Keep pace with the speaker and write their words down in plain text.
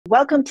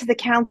Welcome to the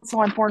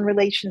Council on Foreign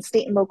Relations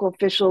State and Local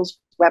Officials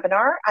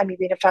webinar. I'm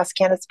Irina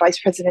Faskanis, Vice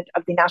President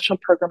of the National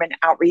Program and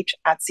Outreach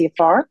at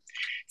CFR.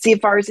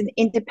 CFR is an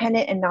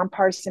independent and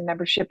nonpartisan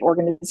membership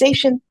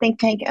organization, think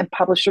tank, and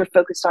publisher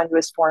focused on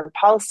U.S. foreign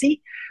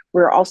policy.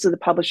 We're also the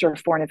publisher of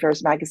Foreign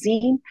Affairs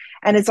magazine.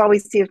 And as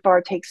always,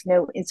 CFR takes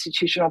no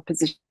institutional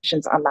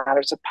positions on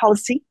matters of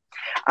policy.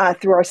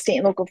 Through our state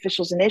and local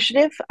officials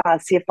initiative,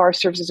 CFR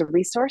serves as a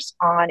resource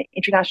on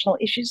international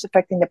issues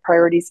affecting the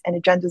priorities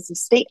and agendas of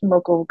state and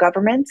local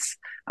governments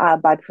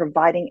by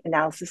providing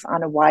analysis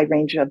on a wide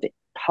range of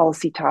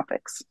policy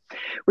topics.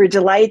 We're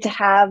delighted to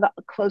have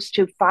close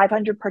to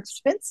 500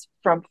 participants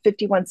from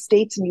 51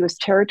 states and U.S.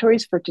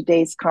 territories for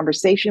today's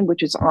conversation,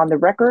 which is on the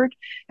record,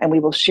 and we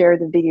will share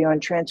the video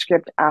and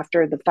transcript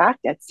after the fact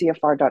at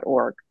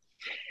cfr.org.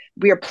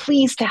 We are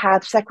pleased to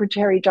have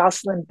Secretary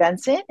Jocelyn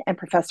Benson and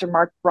Professor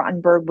Marc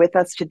Rotenberg with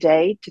us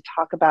today to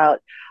talk about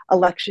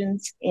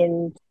elections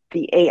in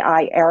the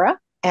AI era.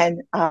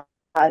 And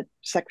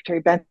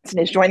Secretary Benson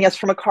is joining us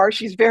from a car.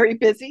 She's very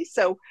busy,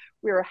 so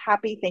we're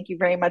happy. Thank you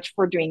very much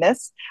for doing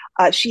this.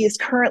 She is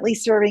currently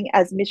serving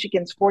as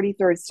Michigan's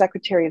 43rd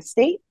Secretary of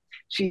State.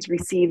 She's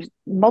received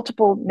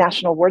multiple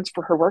national awards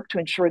for her work to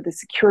ensure the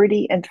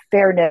security and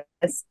fairness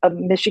of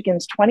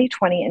Michigan's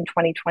 2020 and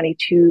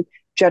 2022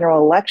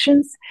 general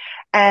elections.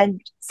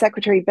 And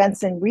Secretary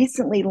Benson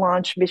recently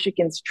launched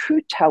Michigan's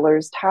Truth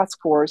Tellers Task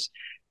Force,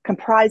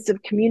 comprised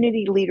of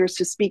community leaders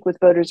to speak with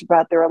voters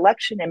about their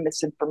election and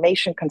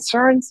misinformation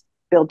concerns,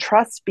 build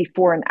trust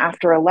before and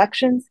after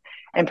elections,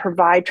 and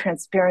provide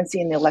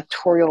transparency in the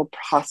electoral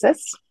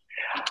process.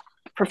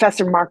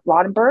 Professor Marc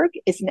Rotenberg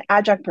is an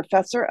adjunct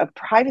professor of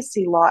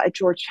privacy law at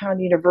Georgetown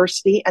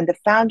University and the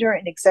founder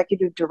and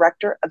executive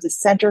director of the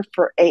Center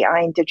for AI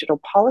and Digital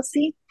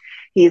Policy.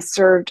 He has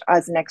served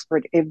as an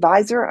expert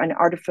advisor on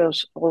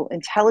artificial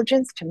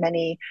intelligence to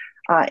many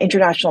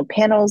international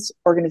panels,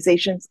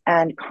 organizations,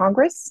 and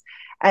Congress.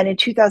 And in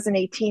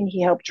 2018,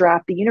 he helped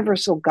draft the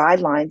Universal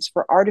Guidelines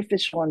for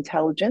Artificial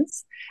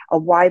Intelligence, a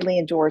widely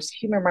endorsed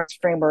human rights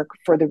framework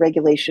for the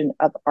regulation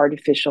of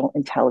artificial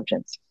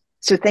intelligence.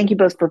 So thank you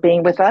both for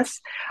being with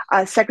us.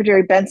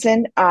 Secretary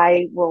Benson,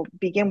 I will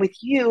begin with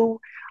you.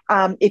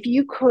 If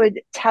you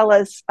could tell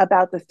us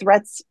about the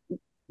threats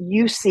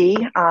you see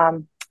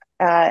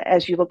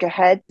as you look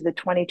ahead to the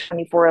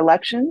 2024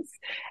 elections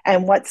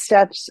and what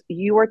steps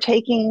you are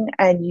taking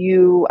and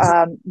you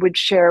would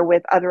share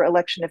with other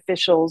election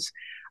officials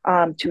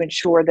to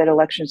ensure that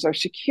elections are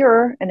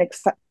secure and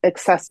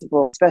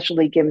accessible,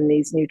 especially given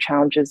these new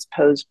challenges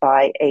posed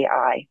by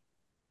AI.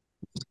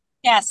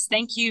 Yes,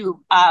 thank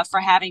you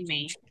for having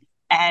me.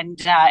 And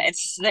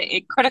it's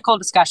a critical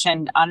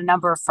discussion on a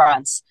number of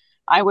fronts.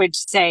 I would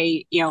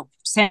say,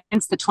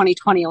 since the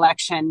 2020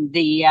 election,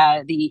 the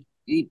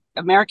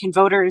American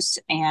voters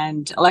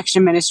and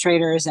election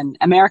administrators and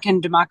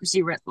American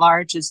democracy writ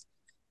large has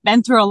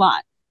been through a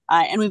lot.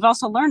 And we've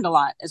also learned a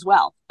lot as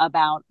well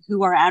about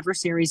who our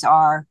adversaries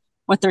are,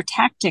 what their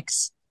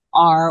tactics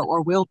are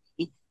or will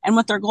be, and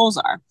what their goals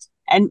are.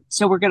 And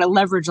so we're going to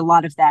leverage a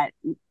lot of that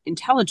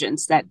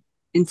intelligence, that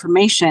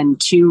information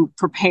to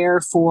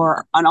prepare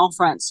for, on all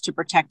fronts, to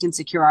protect and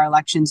secure our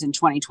elections in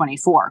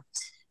 2024.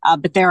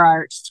 But there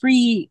are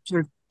three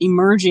sort of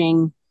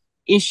emerging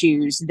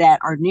issues that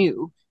are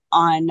new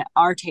on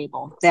our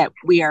table that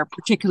we are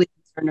particularly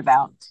concerned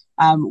about.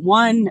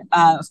 One,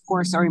 of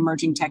course, are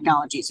emerging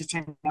technologies, which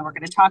I know we're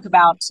going to talk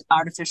about: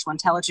 artificial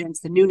intelligence,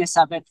 the newness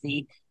of it,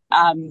 the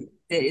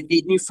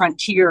new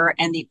frontier,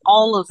 and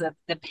all of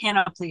the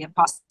panoply of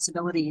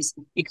possibilities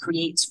it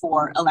creates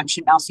for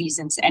election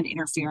malfeasance and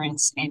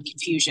interference and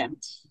confusion.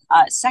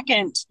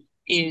 Second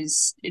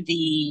is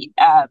the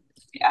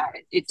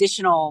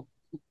additional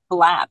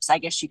collapse, I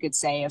guess you could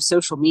say, of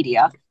social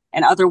media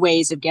and other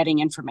ways of getting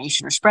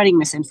information or spreading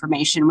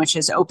misinformation, which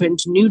has opened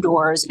new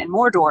doors and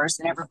more doors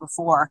than ever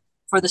before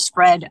for the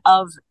spread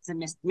of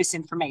the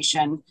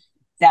misinformation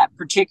that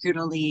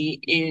particularly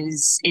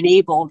is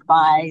enabled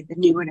by the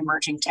new and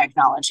emerging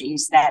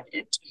technologies that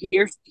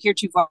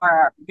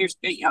heretofore,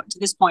 to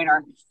this point,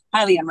 are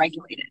highly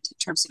unregulated in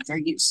terms of their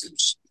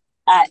usage.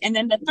 And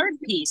then the third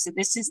piece, and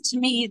this is to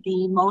me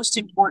the most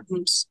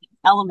important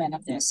element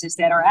of this, is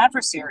that our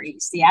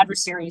adversaries, the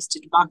adversaries to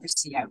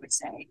democracy, I would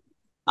say,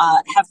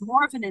 have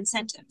more of an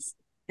incentive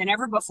than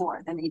ever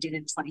before, than they did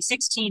in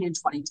 2016, in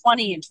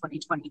 2020, and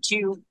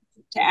 2022,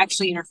 to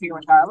actually interfere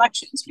with our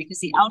elections, because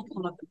the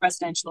outcome of the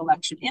presidential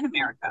election in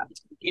America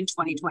in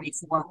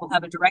 2024 will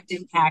have a direct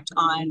impact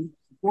on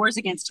wars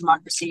against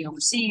democracy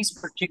overseas,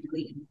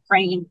 particularly in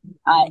Ukraine.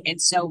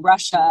 And so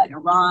Russia,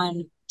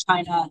 Iran,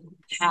 China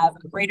have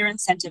a greater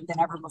incentive than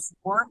ever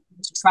before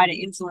to try to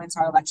influence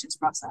our elections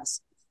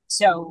process.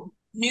 So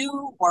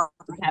new or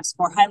perhaps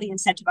more highly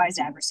incentivized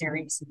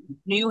adversaries,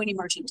 new and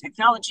emerging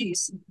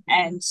technologies,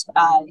 and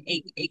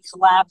a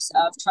collapse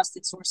of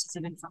trusted sources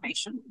of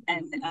information,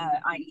 and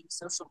i.e.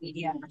 social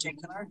media in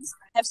particular,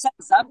 have set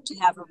us up to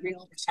have a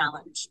real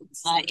challenge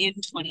in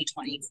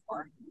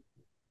 2024.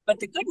 But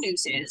the good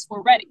news is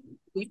we're ready.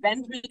 We've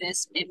been through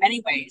this in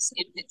many ways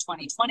in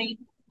 2020.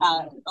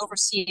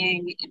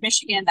 overseeing in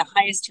Michigan the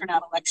highest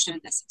turnout election,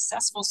 a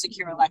successful,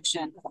 secure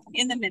election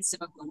in the midst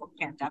of a global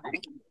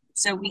pandemic.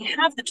 So we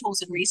have the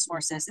tools and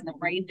resources and the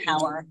brain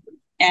power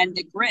and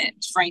the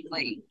grit,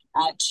 frankly,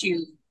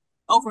 to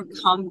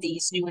overcome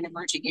these new and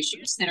emerging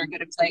issues that are going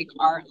to plague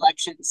our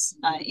elections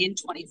in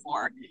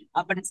 24.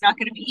 But it's not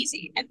going to be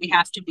easy. And we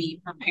have to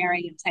be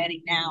preparing and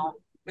planning now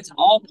with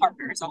all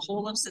partners, a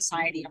whole of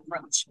society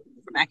approach,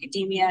 from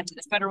academia to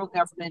the federal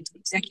government,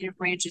 executive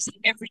branches in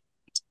every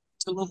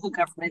to local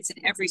governments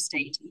in every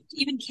state,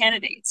 even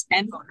candidates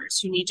and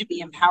voters who need to be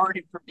empowered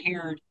and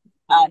prepared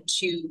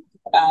to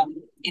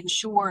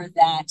ensure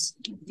that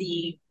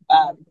the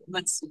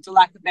let's, for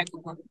lack of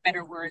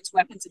better words,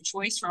 weapons of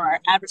choice for our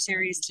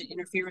adversaries to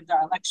interfere with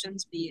our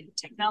elections, be it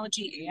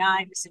technology,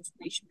 AI,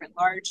 misinformation writ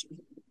large,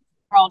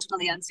 are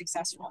ultimately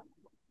unsuccessful.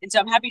 And so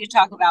I'm happy to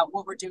talk about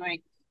what we're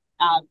doing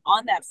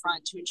on that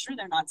front to ensure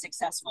they're not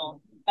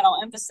successful. But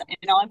I'll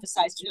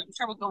emphasize too, I'm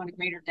sure we'll go into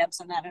greater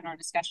depths on that in our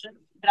discussion,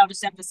 but I'll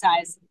just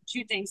emphasize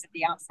two things at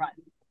the outfront.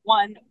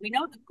 One, we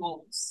know the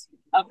goals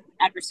of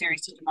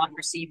adversaries to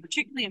democracy,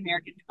 particularly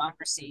American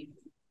democracy,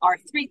 are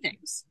three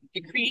things: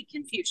 to create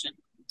confusion,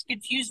 to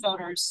confuse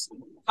voters,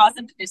 cause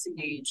them to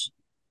disengage,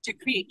 to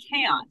create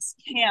chaos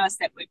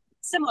that would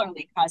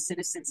similarly cause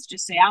citizens to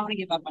just say, I want to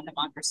give up on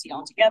democracy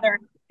altogether,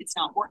 it's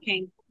not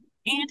working,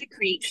 and to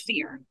create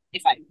fear.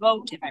 If I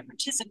vote, if I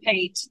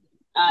participate,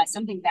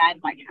 something bad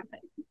might happen.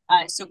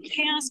 So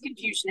chaos,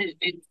 confusion,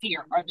 and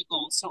fear are the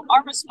goals. So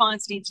our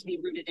response needs to be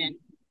rooted in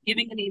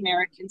giving the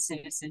American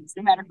citizens,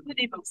 no matter who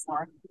they vote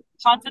for,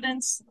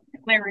 confidence,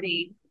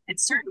 clarity, and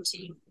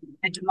certainty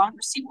that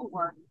democracy will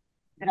work,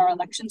 that our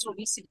elections will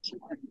be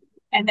secure,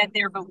 and that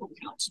their vote will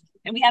count.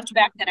 And we have to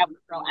back that up with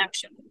real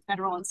action,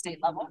 federal and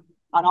state level,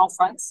 on all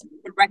fronts,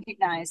 but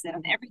recognize that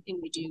on everything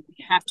we do,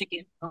 we have to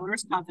give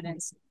voters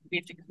confidence. We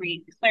have to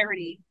create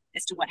clarity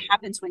as to what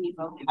happens when you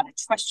vote, how to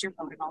trust your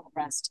vote, and all the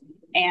rest,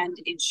 and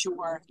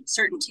ensure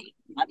certainty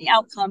on the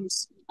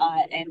outcomes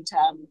and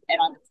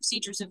on the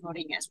procedures of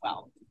voting as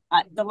well.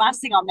 The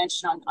last thing I'll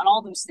mention on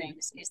all those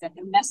things is that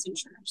the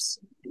messengers,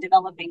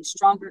 developing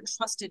stronger,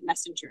 trusted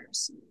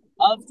messengers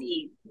of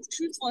the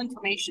truthful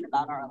information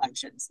about our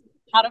elections,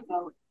 how to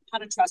vote, how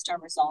to trust our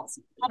results,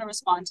 how to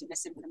respond to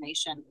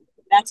misinformation,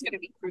 that's going to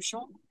be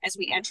crucial as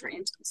we enter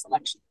into this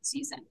election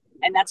season.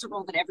 And that's a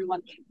role that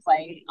everyone can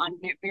play on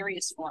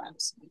various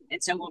forums.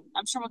 And so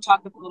I'm sure we'll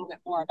talk a little bit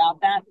more about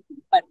that,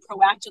 but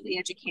proactively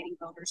educating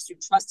voters through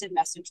trusted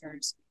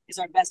messengers is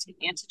our best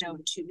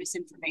antidote to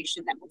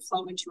misinformation that will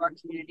flow into our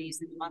communities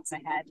in the months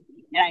ahead.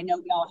 And I know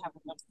we all have a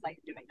role to play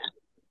in doing that.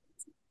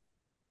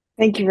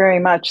 Thank you very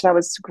much. That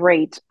was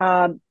great.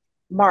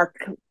 Marc,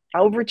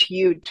 over to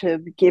you to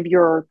give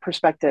your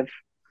perspective.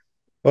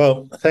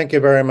 Well, thank you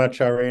very much,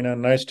 Irina.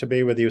 Nice to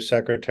be with you,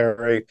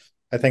 Secretary.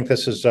 I think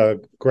this is a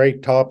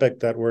great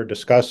topic that we're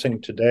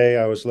discussing today.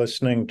 I was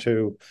listening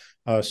to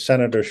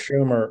Senator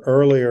Schumer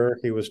earlier.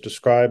 He was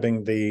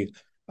describing the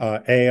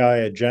AI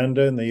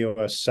agenda in the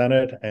U.S.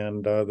 Senate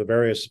and the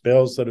various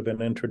bills that have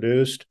been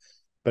introduced.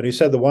 But he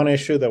said the one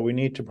issue that we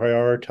need to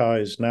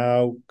prioritize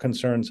now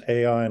concerns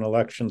AI and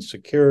election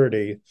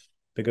security,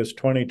 because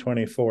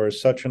 2024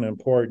 is such an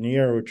important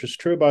year, which is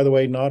true, by the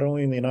way, not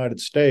only in the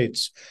United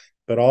States,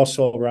 but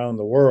also around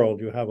the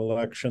world. You have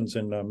elections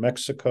in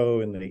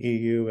Mexico, in the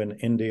EU, in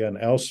India, and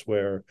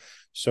elsewhere.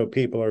 So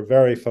people are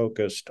very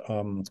focused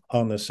on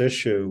this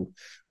issue.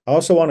 I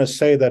also want to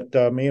say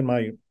that me and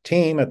my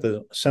team at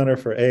the Center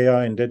for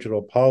AI and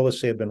Digital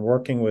Policy have been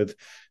working with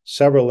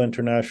several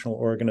international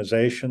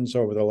organizations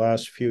over the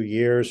last few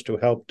years to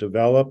help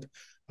develop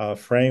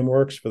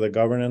frameworks for the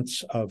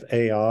governance of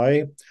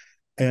AI.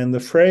 And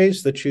the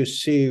phrase that you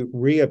see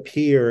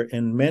reappear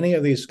in many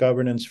of these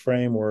governance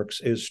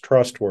frameworks is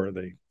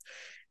trustworthy.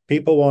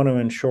 People want to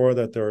ensure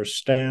that there are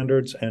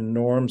standards and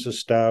norms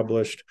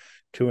established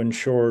to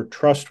ensure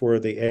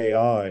trustworthy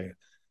AI.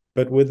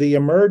 But with the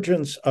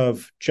emergence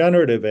of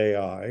generative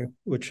AI,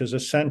 which is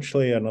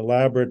essentially an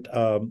elaborate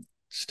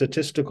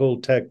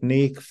statistical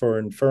technique for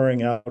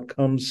inferring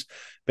outcomes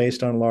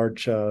based on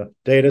large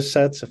data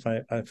sets,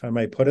 if I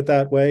may put it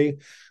that way,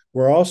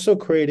 we're also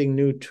creating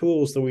new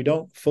tools that we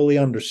don't fully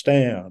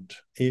understand,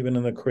 even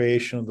in the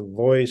creation of the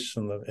voice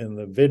and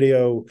the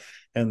video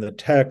and the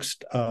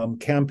text.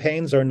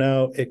 Campaigns are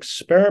now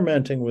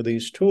experimenting with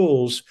these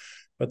tools,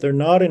 but they're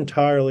not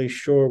entirely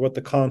sure what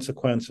the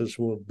consequences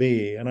will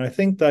be. And I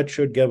think that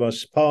should give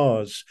us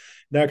pause.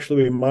 It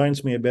actually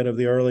reminds me a bit of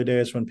the early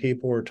days when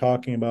people were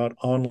talking about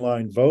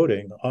online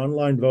voting.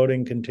 Online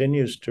voting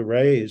continues to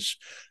raise,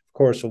 of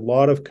course, a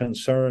lot of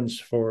concerns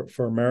for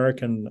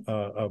American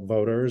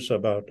voters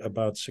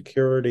about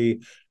security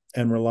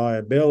and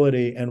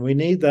reliability. And we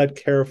need that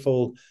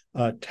careful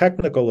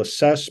technical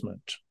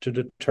assessment to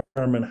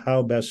determine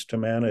how best to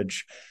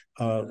manage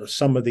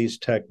some of these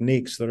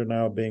techniques that are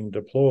now being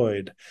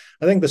deployed.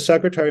 I think the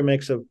Secretary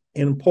makes an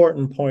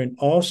important point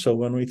also.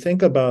 When we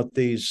think about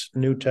these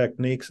new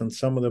techniques and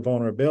some of the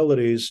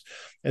vulnerabilities,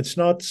 it's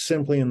not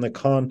simply in the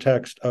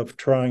context of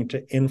trying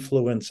to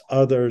influence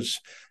others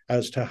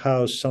as to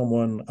how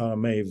someone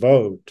may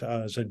vote.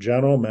 As a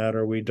general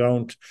matter, we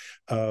don't,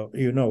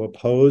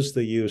 oppose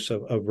the use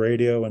of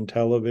radio and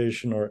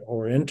television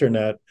or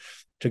internet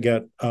to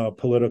get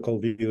political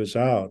views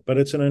out. But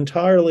it's an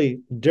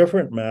entirely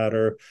different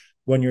matter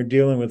when you're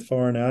dealing with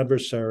foreign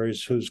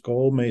adversaries whose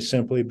goal may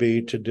simply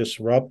be to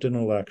disrupt an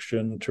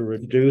election, to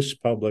reduce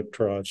public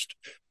trust,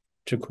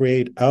 to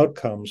create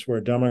outcomes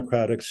where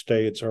democratic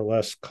states are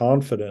less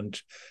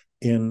confident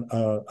in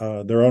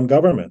their own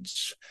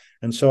governments.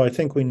 And so I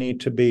think we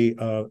need to be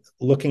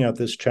looking at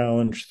this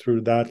challenge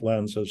through that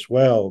lens as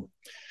well.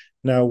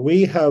 Now,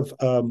 we have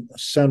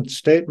sent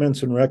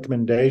statements and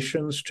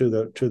recommendations to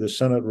the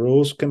Senate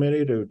Rules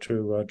Committee,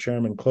 to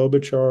Chairman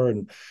Klobuchar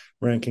and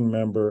Ranking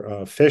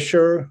Member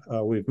Fisher.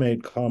 We've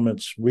made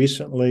comments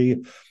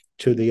recently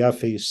to the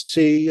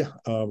FEC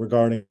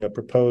regarding a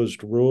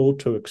proposed rule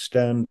to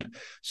extend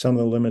some of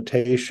the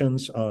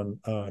limitations on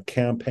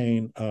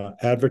campaign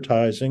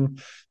advertising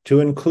to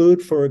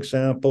include, for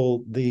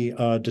example, the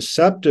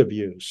deceptive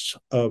use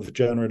of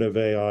generative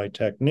AI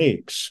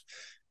techniques,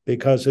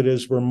 because it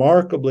is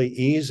remarkably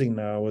easy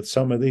now with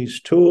some of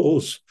these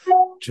tools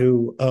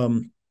to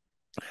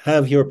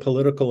have your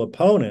political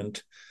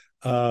opponent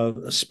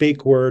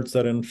speak words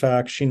that, in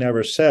fact, she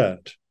never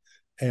said.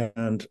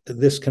 And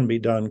this can be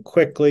done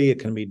quickly. It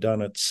can be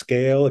done at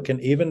scale. It can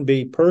even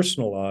be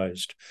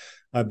personalized.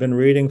 I've been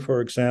reading,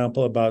 for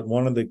example, about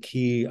one of the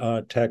key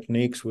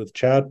techniques with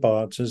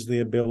chatbots is the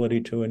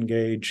ability to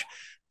engage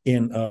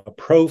in a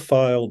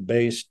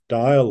profile-based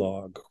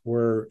dialogue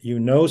where you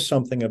know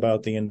something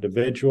about the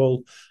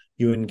individual,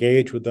 you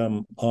engage with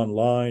them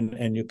online,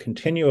 and you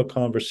continue a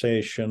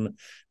conversation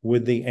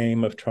with the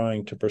aim of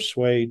trying to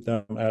persuade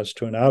them as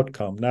to an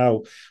outcome.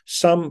 Now,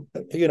 some,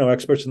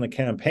 experts in the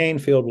campaign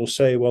field will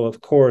say, well, of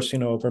course,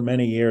 over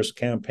many years,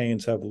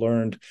 campaigns have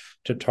learned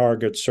to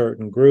target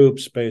certain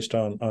groups based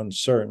on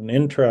certain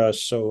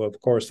interests. So, of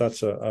course,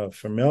 that's a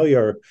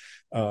familiar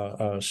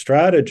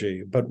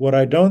strategy. But what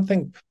I don't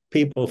think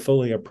people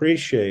fully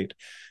appreciate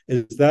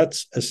is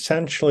that's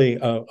essentially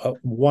a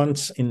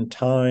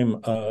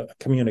once-in-time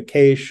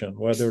communication,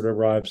 whether it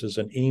arrives as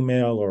an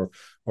email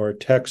or a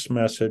text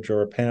message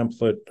or a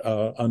pamphlet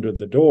under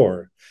the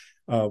door.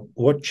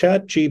 What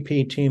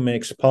ChatGPT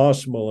makes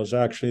possible is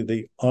actually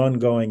the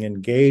ongoing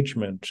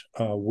engagement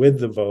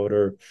with the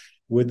voter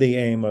with the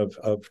aim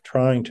of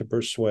trying to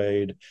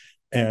persuade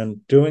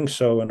and doing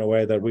so in a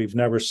way that we've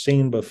never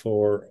seen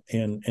before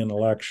in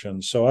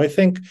elections. So I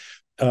think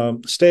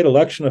state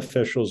election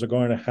officials are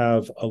going to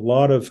have a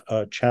lot of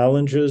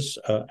challenges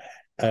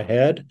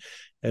ahead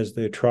as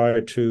they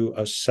try to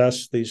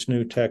assess these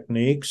new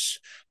techniques.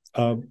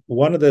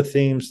 One of the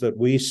themes that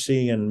we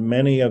see in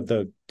many of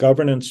the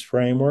governance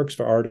frameworks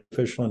for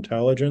artificial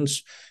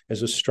intelligence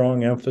is a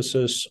strong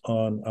emphasis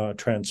on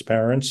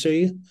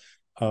transparency.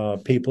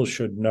 People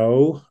should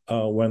know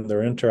when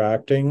they're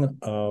interacting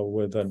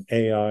with an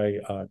AI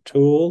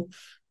tool.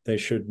 They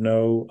should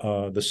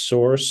know the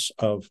source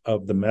of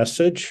the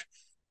message,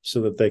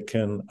 so that they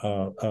can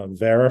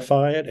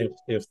verify it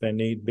if they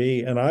need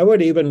be. And I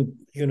would even,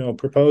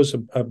 propose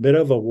a bit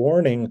of a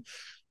warning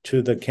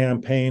to the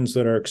campaigns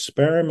that are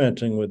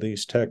experimenting with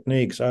these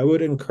techniques. I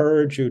would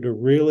encourage you to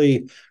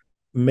really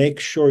make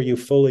sure you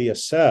fully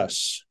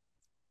assess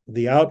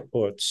the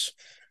outputs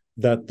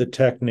that the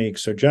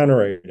techniques are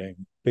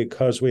generating,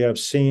 because we have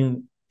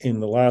seen in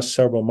the last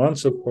several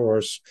months, of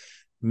course,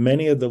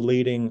 many of the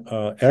leading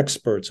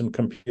experts in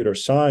computer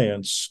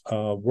science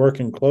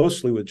working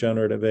closely with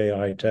generative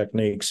AI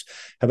techniques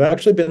have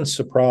actually been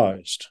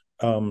surprised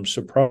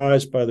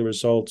by the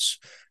results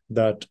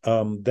that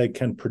they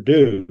can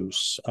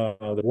produce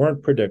that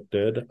weren't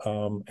predicted,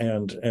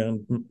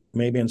 and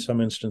maybe in some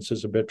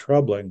instances a bit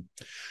troubling.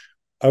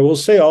 I will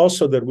say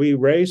also that we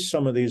raised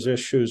some of these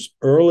issues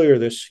earlier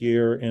this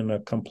year in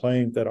a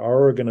complaint that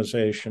our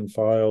organization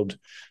filed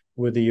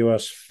with the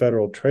U.S.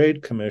 Federal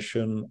Trade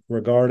Commission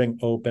regarding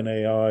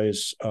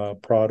OpenAI's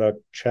product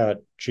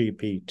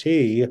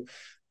ChatGPT.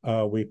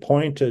 We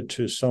pointed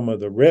to some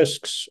of the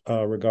risks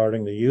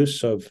regarding the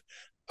use of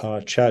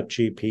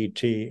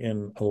ChatGPT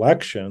in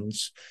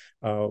elections.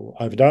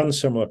 I've done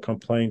similar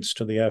complaints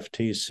to the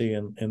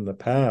FTC in the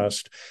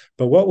past,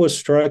 but what was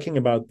striking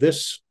about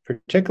this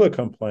particular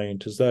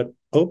complaint is that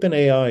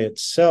OpenAI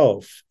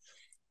itself,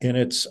 in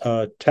its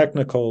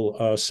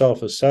technical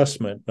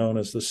self-assessment known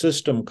as the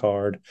system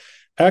card,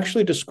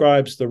 actually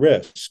describes the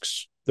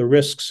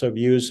risks of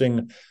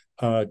using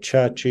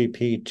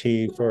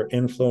ChatGPT for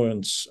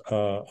influence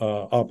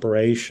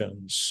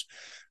operations,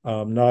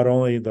 not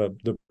only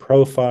the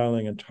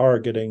profiling and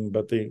targeting,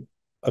 but the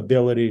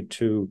ability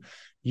to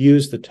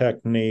use the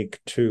technique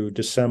to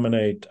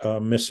disseminate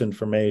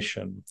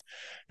misinformation.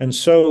 And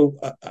so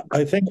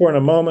I think we're in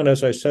a moment,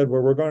 as I said,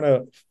 where we're going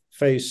to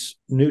face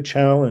new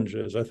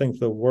challenges. I think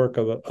the work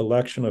of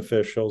election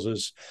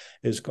officials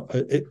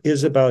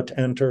is about to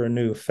enter a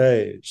new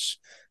phase.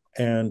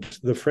 And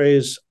the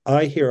phrase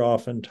I hear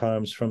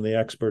oftentimes from the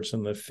experts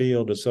in the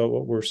field is that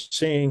what we're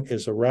seeing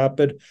is a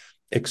rapid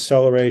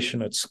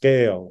acceleration at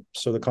scale.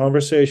 So the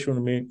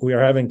conversation we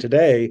are having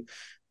today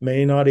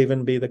may not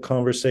even be the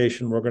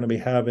conversation we're going to be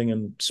having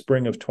in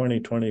spring of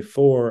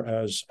 2024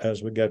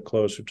 as we get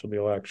closer to the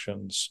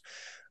elections.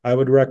 I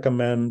would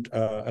recommend,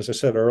 as I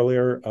said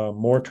earlier,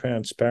 more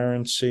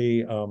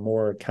transparency,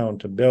 more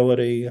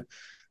accountability,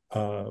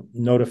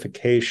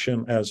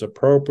 notification as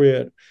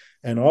appropriate,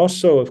 and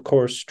also, of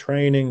course,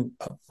 training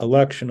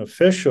election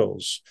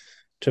officials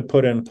to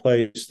put in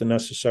place the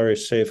necessary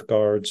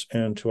safeguards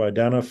and to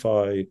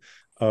identify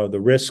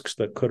the risks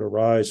that could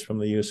arise from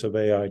the use of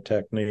AI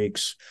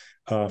techniques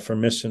for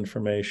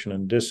misinformation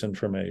and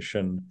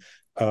disinformation.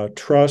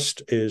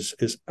 Trust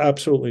is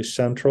absolutely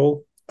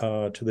central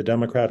to the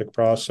democratic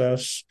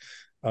process,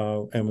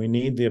 and we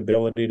need the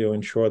ability to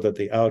ensure that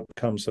the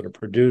outcomes that are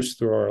produced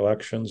through our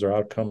elections are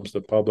outcomes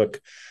the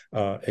public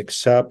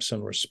accepts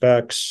and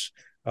respects.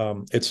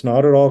 It's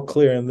not at all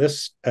clear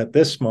at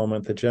this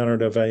moment that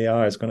generative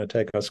AI is going to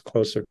take us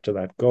closer to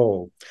that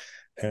goal,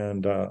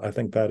 and I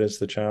think that is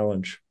the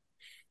challenge.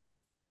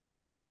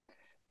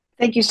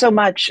 Thank you so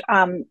much.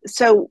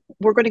 So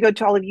we're going to go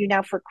to all of you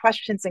now for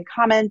questions and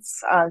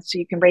comments. So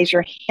you can raise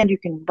your hand, you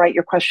can write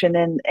your question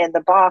in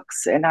the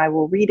box, and I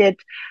will read it.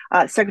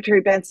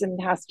 Secretary Benson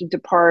has to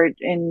depart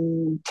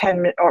in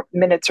 10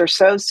 minutes or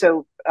so.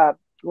 So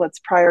let's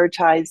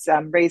prioritize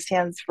raised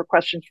hands for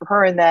questions for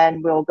her, and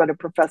then we'll go to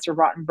Professor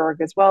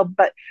Rotenberg as well.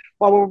 But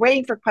while we're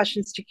waiting for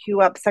questions to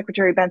queue up,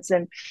 Secretary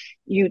Benson,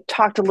 you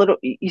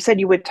said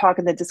you would talk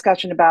in the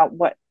discussion about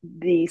what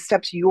the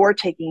steps you're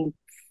taking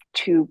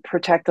to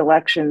protect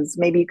elections.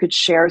 Maybe you could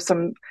share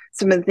some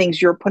of the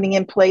things you're putting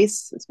in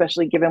place,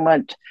 especially given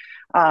what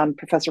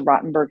Professor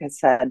Rotenberg has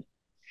said.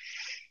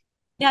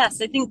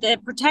 Yes, I think the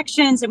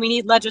protections, and we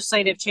need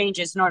legislative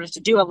changes in order to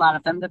do a lot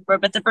of them.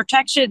 But the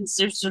protections,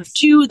 there's sort of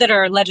two that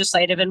are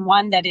legislative and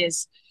one that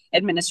is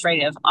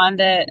administrative. On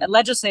the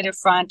legislative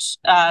front,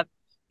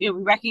 we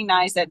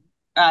recognize that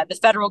the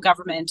federal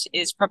government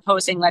is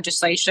proposing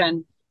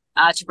legislation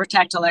to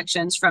protect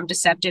elections from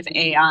deceptive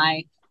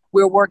AI.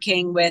 We're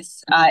working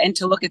with and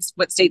to look at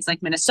what states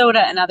like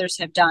Minnesota and others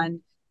have done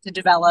to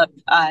develop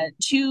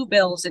two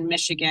bills in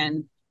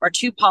Michigan, or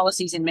two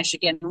policies in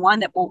Michigan,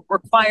 one that will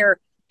require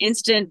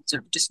instant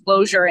sort of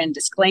disclosure and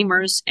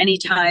disclaimers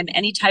anytime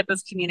any type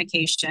of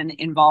communication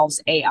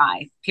involves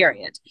AI,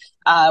 period,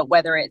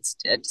 whether it's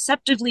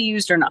deceptively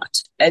used or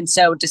not. And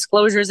so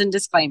disclosures and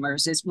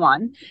disclaimers is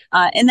one.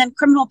 And then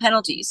criminal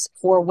penalties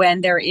for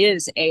when there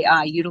is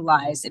AI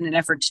utilized in an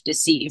effort to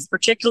deceive,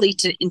 particularly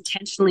to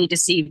intentionally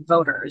deceive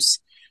voters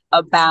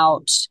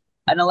about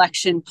an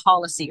election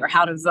policy or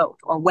how to vote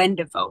or when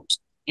to vote.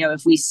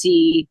 If we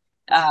see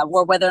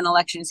or whether an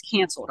election is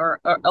canceled or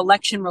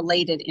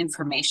election-related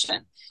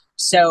information.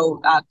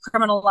 So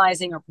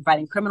criminalizing or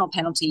providing criminal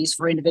penalties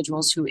for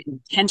individuals who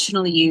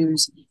intentionally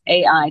use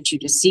AI to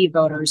deceive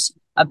voters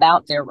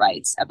about their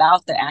rights,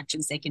 about the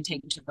actions they can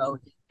take to vote,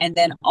 and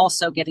then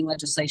also getting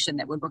legislation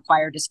that would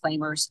require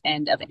disclaimers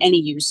and of any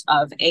use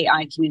of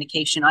AI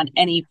communication on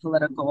any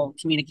political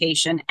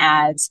communication,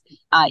 ads,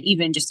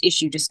 even just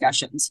issue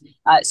discussions.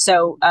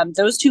 So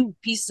those two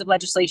pieces of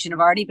legislation have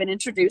already been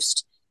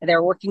introduced.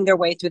 They're working their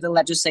way through the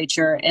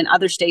legislature, and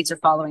other states are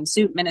following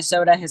suit.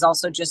 Minnesota has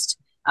also just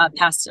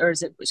passed, or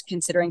is it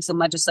considering some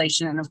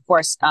legislation? And of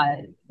course,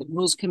 the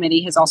Rules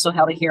Committee has also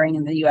held a hearing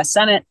in the U.S.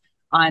 Senate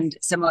on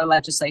similar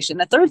legislation.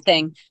 The third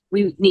thing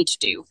we need to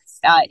do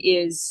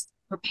is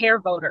prepare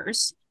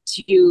voters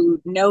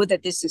to know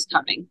that this is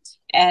coming.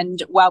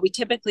 And while we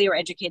typically are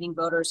educating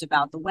voters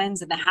about the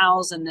whens and the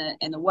hows and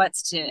the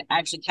whats to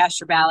actually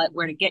cast your ballot,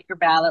 where to get your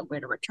ballot, where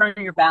to return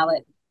your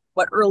ballot,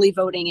 what early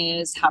voting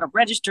is, how to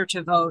register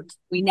to vote,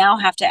 we now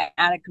have to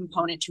add a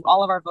component to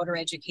all of our voter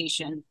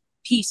education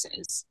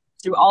pieces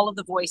through all of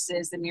the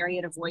voices, the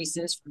myriad of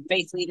voices, from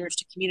faith leaders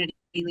to community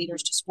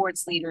leaders to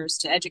sports leaders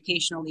to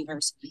educational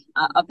leaders,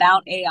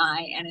 about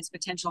AI and its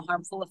potential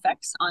harmful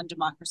effects on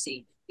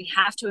democracy. We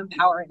have to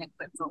empower and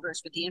equip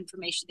voters with the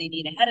information they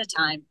need ahead of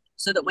time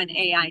so that when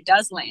AI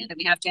does land, and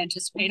we have to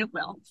anticipate it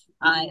will,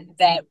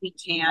 that we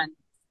can,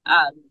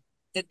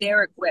 that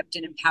they're equipped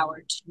and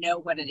empowered to know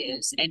what it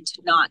is and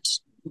to not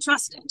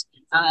trust it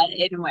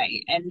in a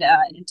way, and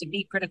to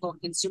be critical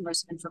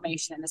consumers of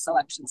information in this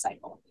election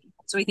cycle.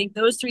 So we think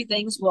those three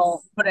things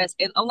will put us,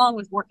 along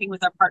with working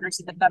with our partners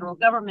in the federal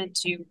government,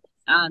 to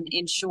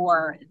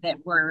ensure that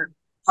we're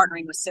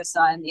partnering with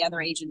CISA and the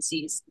other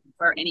agencies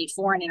for any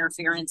foreign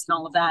interference and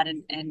all of that,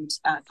 and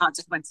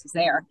consequences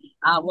there,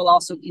 will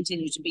also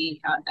continue to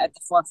be at the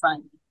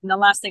forefront. And the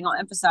last thing I'll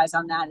emphasize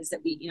on that is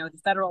that we, the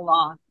federal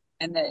law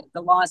and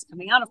the laws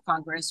coming out of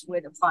Congress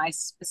would apply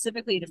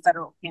specifically to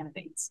federal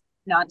candidates,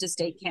 not to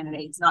state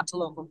candidates, not to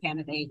local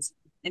candidates.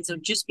 And so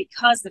just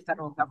because the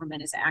federal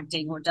government is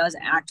acting or does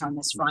act on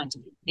this front,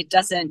 it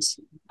doesn't,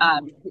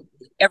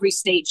 every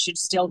state should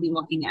still be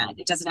looking at.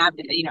 It doesn't have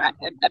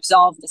to,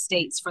 absolve the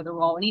states for the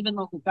role, and even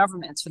local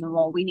governments for the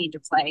role we need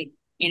to play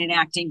in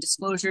enacting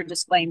disclosure,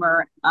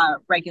 disclaimer,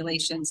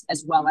 regulations,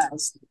 as well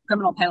as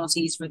criminal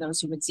penalties for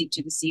those who would seek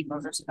to deceive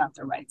voters about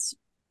their rights.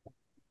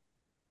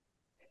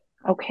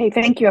 Okay,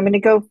 thank you. I'm going to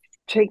go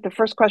take the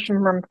first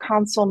question from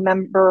Council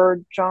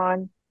Member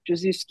John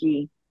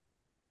Jazuski.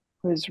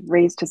 who's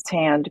raised his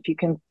hand. If you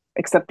can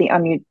accept the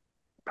unmute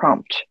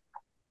prompt.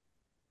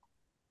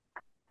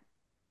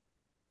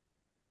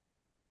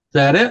 Is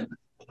that it?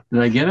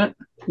 Did I get it?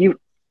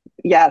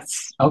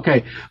 Yes.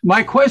 Okay.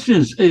 My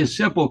question is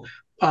simple.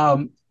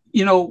 The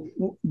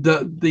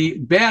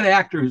bad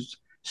actors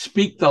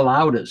speak the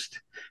loudest.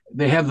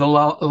 They have the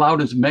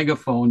loudest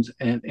megaphones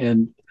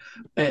and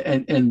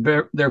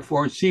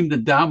therefore seem to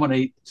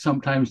dominate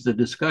sometimes the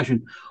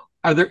discussion.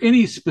 Are there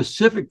any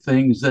specific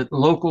things that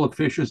local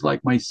officials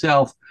like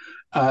myself,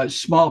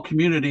 small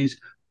communities,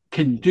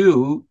 can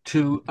do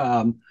to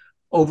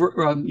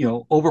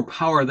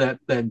overpower that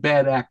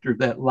bad actor,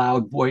 that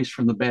loud voice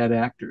from the bad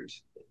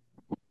actors?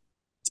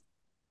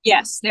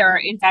 Yes, there are.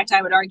 In fact,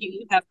 I would argue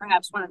you have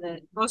perhaps one of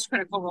the most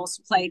critical roles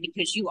to play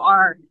because you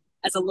are,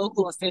 as a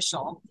local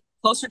official,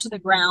 closer to the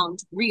ground,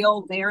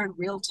 real, there in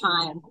real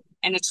time,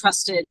 and a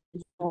trusted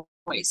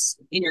voice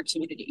in your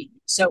community.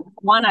 So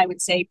one, I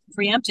would say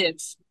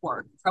preemptive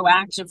work,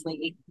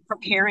 proactively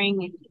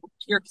preparing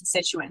your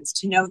constituents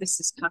to know this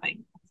is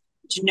coming,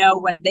 to know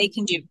what they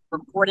can do,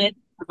 report it,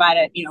 provide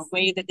a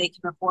way that they can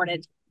report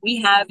it.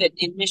 We have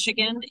in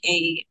Michigan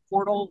a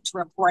portal to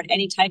report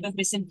any type of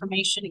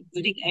misinformation,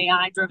 including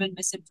AI-driven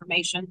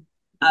misinformation,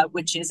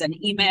 which is an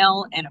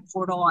email and a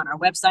portal on our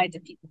website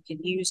that people can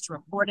use to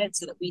report it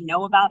so that we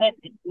know about it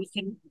and we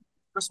can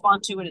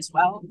respond to it as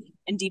well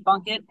and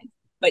debunk it.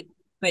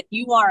 But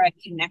you are a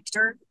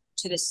connector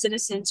to the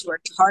citizens who are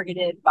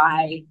targeted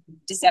by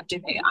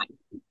deceptive AI.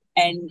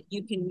 And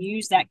you can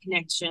use that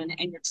connection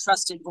and your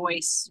trusted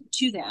voice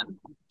to them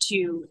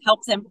to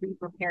help them be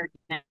prepared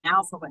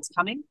now for what's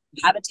coming.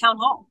 Have a town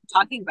hall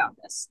talking about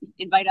this.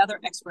 Invite other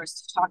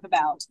experts to talk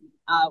about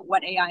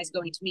what AI is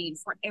going to mean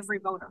for every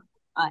voter,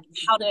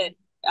 how to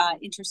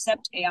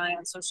intercept AI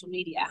on social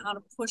media, how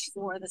to push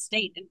for the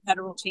state and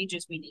federal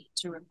changes we need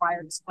to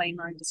require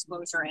disclaimer and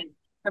disclosure and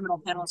criminal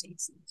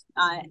penalties,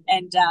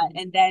 and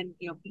then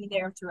be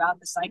there throughout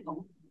the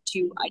cycle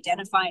to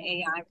identify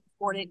AI,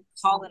 report it,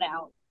 call it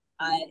out,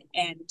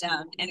 and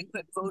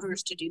equip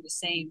voters to do the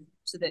same,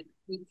 so that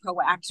we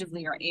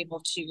proactively are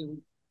able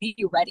to be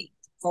ready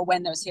for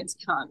when those hits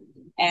come,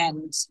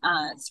 and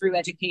through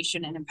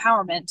education and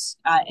empowerment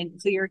and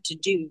clear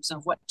to-dos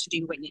of what to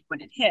do when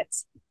it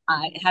hits,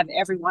 have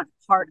everyone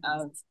part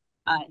of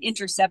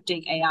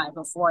intercepting AI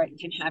before it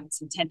can have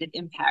its intended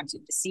impact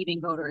of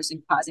deceiving voters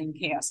and causing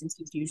chaos and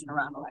confusion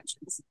around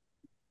elections.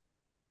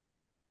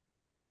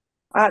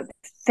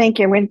 Thank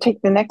you. I'm going to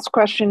take the next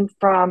question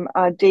from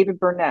David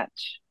Burnett.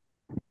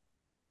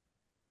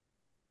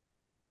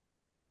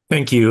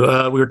 Thank you.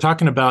 We were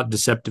talking about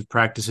deceptive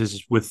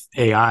practices with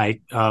AI.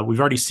 We've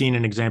already seen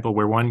an example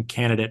where one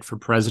candidate for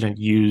president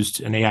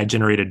used an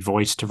AI-generated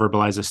voice to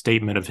verbalize a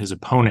statement of his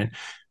opponent,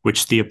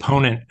 which the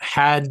opponent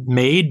had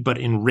made, but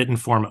in written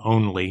form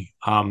only.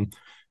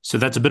 So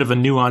that's a bit of a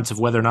nuance of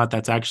whether or not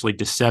that's actually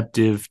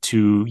deceptive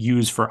to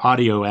use for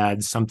audio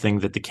ads, something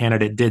that the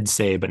candidate did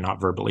say, but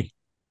not verbally.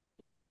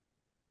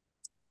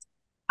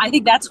 I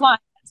think that's why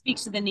it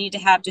speaks to the need to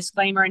have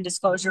disclaimer and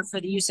disclosure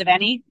for the use of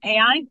any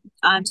AI,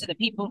 so that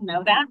people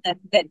know that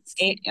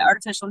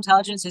artificial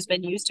intelligence has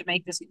been used to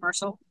make this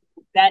commercial.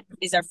 That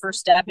is our first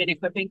step in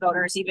equipping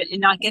voters, even in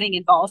not getting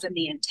involved in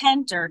the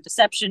intent or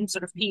deception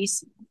sort of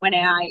piece when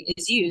AI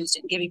is used,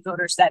 and giving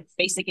voters that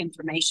basic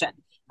information.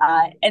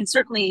 And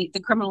certainly the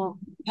criminal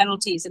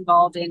penalties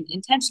involved in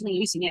intentionally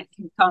using it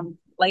can come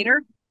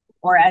later,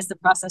 or as the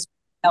process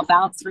itself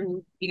out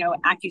through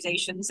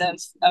accusations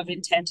of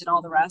intent and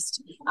all the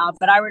rest.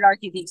 But I would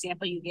argue the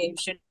example you gave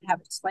should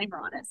have a disclaimer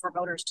on it for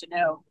voters to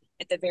know,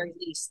 at the very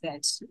least,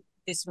 that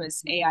this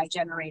was AI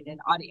generated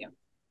audio.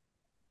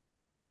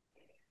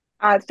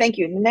 Thank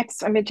you.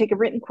 Next, I'm going to take a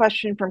written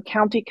question from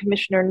County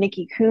Commissioner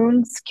Nikki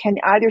Coons. Can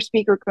either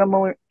speaker go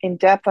more in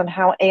depth on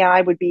how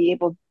AI would be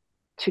able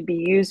to be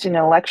used in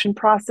an election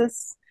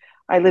process?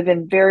 I live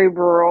in very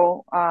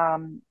rural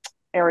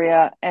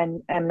area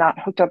and am not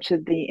hooked up to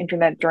the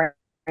internet during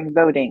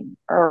voting.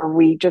 Are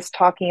we just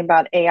talking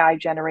about AI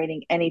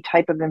generating any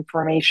type of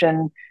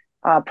information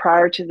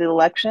prior to the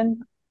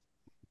election?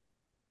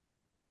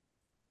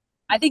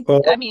 I think,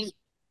 well,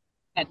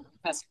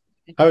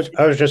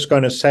 I was just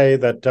going to say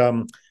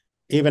that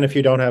even if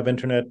you don't have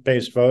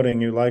internet-based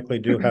voting, you likely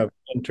do have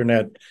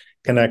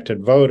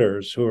internet-connected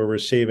voters who are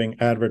receiving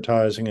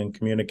advertising and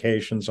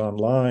communications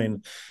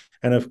online.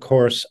 And of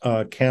course,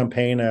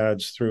 campaign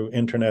ads through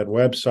internet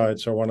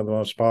websites are one of the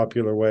most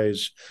popular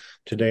ways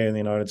today in the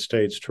United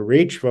States to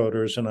reach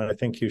voters. And I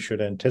think you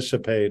should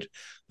anticipate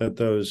that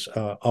those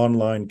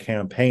online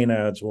campaign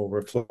ads will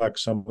reflect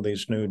some of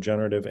these new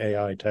generative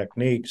AI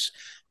techniques.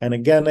 And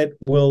again, it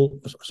will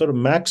sort of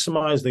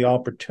maximize the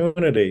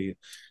opportunity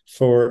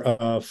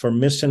for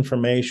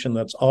misinformation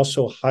that's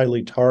also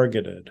highly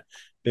targeted,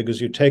 because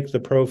you take the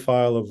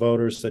profile of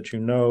voters that you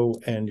know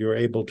and you're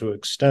able to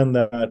extend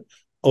that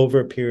over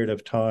a period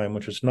of time,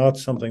 which is not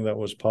something that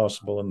was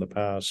possible in the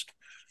past.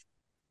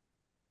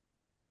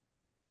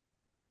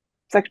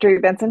 Secretary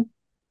Benson?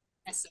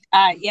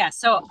 Yes,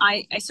 so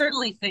I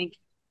certainly think,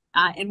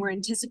 and we're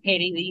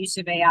anticipating the use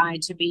of AI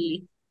to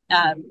be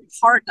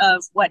part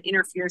of what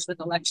interferes with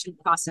election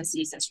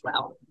processes as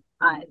well.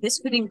 This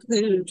could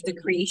include the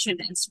creation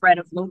and spread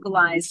of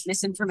localized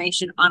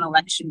misinformation on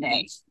election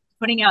day,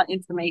 putting out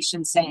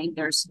information saying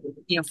there's,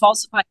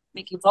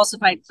 making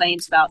falsified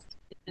claims about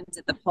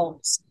at the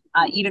polls,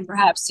 even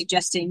perhaps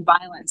suggesting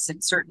violence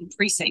in certain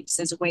precincts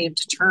as a way of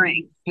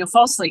deterring,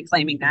 falsely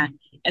claiming that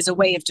as a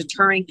way of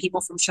deterring people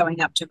from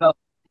showing up to vote.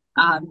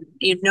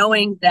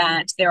 Knowing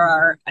that there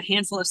are a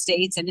handful of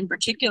states, and in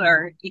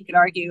particular, you could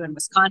argue in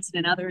Wisconsin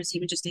and others,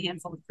 even just a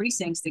handful of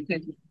precincts that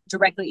could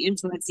directly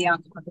influence the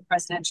outcome of the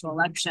presidential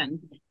election,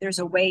 there's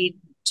a way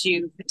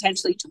to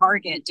potentially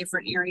target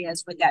different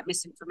areas with that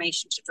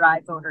misinformation to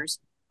drive voters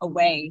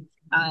away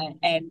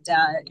and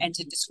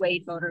to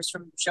dissuade voters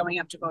from showing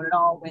up to vote at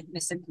all with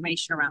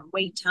misinformation around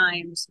wait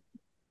times,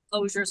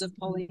 closures of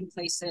polling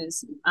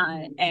places,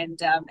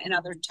 and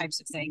other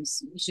types of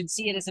things. You should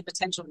see it as a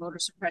potential voter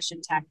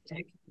suppression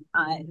tactic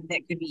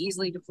that could be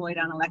easily deployed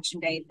on election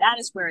day. That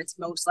is where it's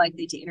most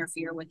likely to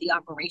interfere with the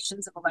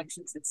operations of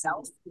elections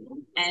itself,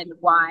 and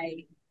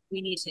why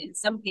we need to, in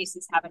some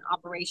cases, have an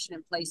operation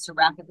in place to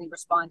rapidly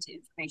respond to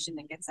information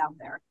that gets out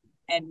there.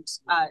 And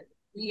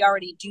we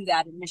already do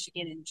that in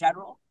Michigan in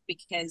general,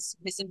 because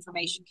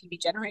misinformation can be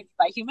generated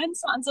by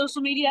humans on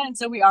social media. And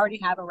so we already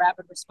have a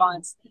rapid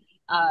response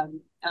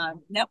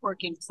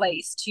network in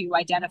place to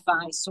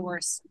identify,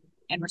 source,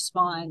 and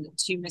respond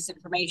to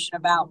misinformation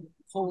about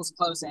polls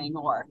closing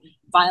or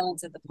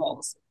violence at the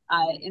polls.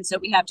 And so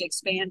we have to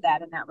expand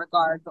that in that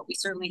regard, but we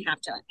certainly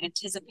have to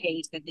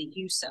anticipate that the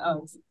use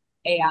of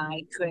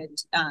AI could,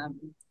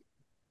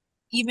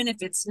 even if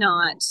it's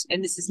not,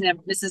 and this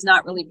has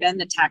not really been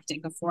the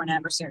tactic of foreign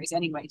adversaries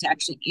anyway, to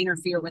actually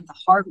interfere with the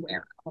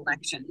hardware of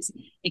elections.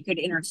 It could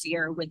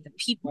interfere with the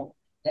people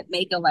that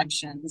make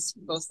elections,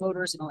 both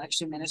voters and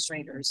election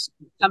administrators,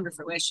 come to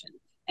fruition.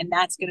 And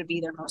that's going to be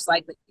their most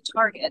likely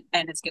target.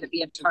 And it's going to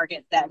be a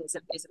target that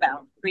is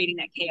about creating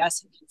that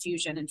chaos and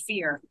confusion and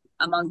fear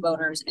among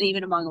voters, and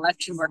even among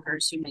election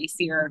workers who may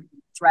fear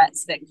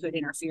threats that could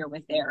interfere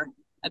with their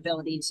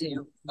ability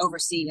to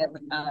oversee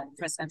a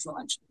presidential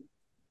election.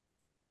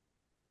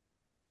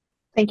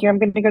 Thank you. I'm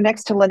going to go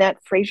next to Lynette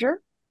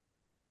Frazier.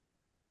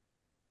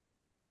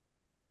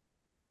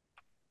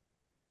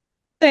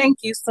 Thank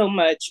you so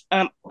much.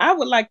 I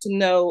would like to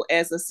know,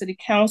 as a city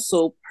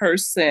council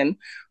person,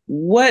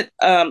 what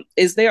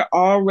is there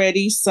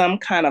already some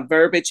kind of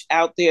verbiage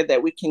out there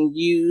that we can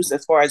use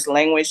as far as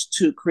language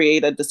to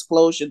create a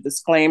disclosure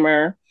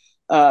disclaimer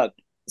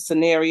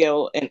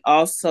scenario, and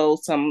also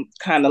some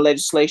kind of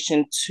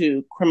legislation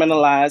to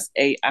criminalize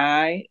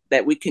AI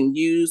that we can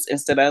use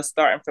instead of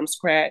starting from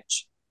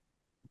scratch?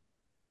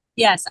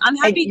 Yes, I'm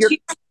happy to.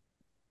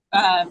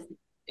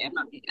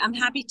 I'm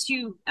happy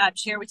to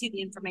share with you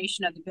the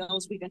information of the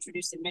bills we've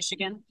introduced in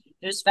Michigan.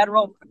 There's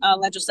federal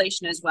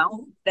legislation as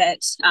well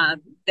that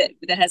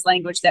has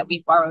language that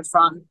we've borrowed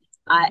from,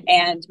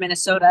 and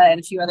Minnesota and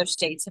a few other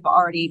states have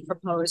already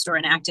proposed or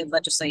enacted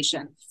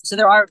legislation. So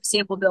there are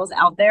sample bills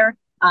out there,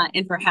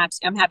 and perhaps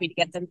I'm happy to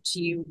get them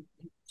to you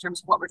in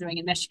terms of what we're doing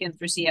in Michigan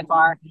through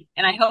CFR.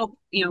 And I hope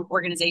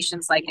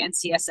organizations like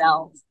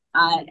NCSL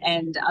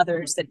and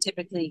others that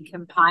typically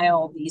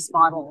compile these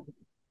model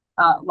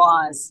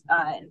laws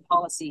and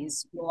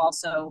policies will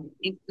also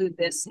include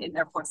this in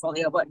their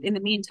portfolio. But in the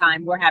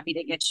meantime, we're happy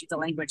to get you the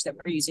language that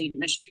we're using in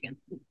Michigan.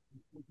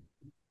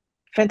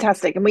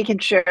 Fantastic. And we can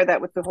share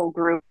that with the whole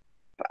group,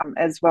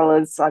 as well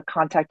as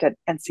contact at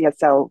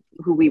NCSL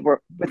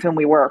with whom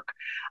we work.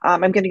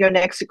 I'm going to go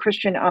next to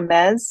Christian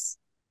Ahmez.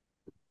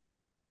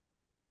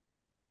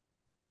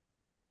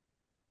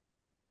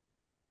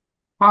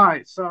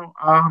 Hi. So,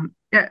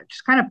 yeah,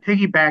 just kind of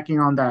piggybacking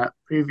on that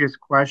previous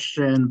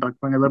question, but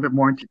going a little bit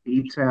more into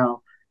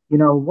detail.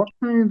 What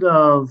kind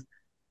of,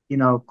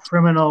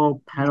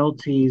 criminal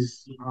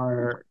penalties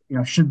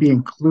should be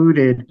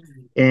included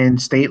in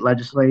state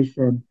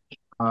legislation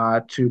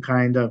to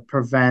kind of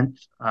prevent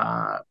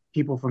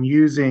people from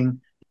using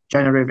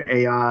generative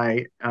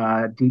AI,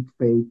 deep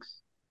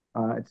fakes,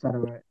 et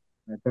cetera,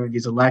 during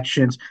these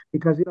elections?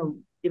 Because,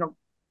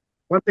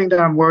 one thing that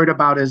I'm worried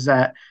about is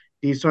that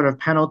these sort of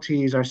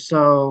penalties are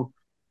so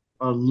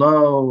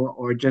low,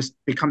 or just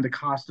become the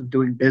cost of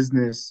doing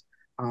business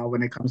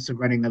when it comes to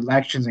running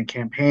elections and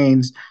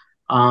campaigns.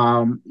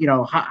 How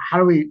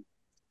do we?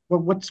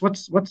 What's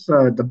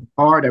the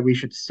bar that we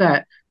should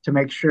set to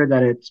make sure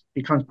that it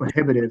becomes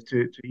prohibitive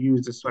to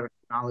use this sort of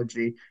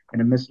technology in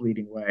a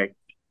misleading way?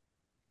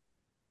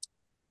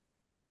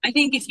 I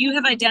think if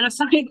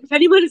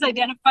anyone has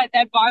identified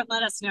that bar,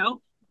 let us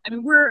know. I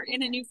mean, we're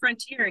in a new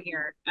frontier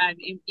here.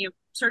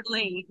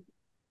 Certainly,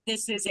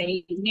 this is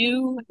a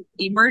new,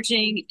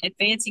 emerging,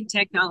 advancing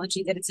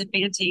technology that it's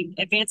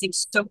advancing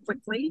so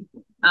quickly.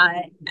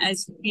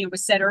 As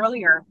was said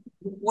earlier,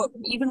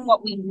 even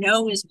what we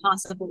know is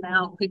possible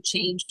now could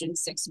change in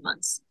 6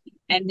 months.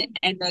 And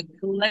the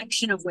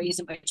collection of ways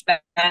in which bad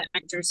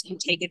actors can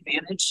take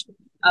advantage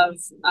of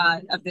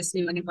this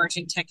new and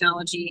emerging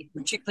technology,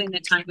 particularly in the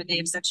time when they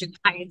have such a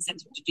high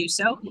incentive to do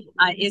so,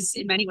 is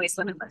in many ways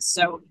limitless.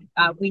 So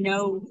we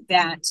know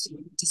that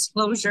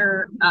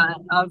disclosure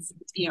of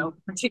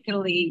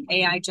particularly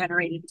AI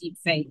generated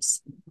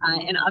deepfakes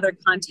and other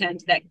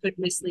content that could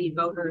mislead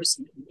voters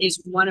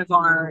is one of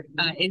our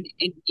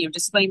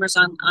disclaimers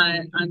on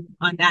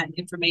that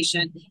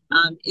information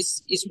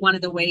is one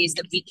of the ways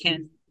that we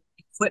can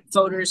equip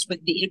voters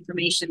with the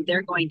information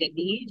they're going to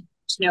need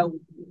to know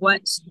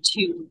what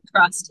to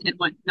trust and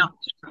what not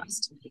to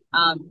trust.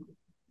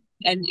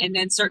 And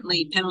then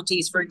certainly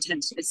penalties for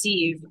intent to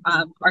deceive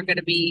are going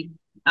to be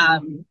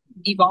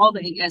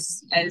evolving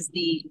as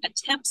the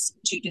attempts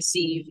to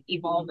deceive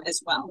evolve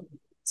as well.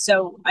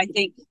 So I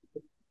think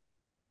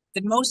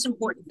the most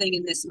important thing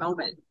in this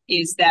moment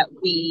is that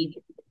we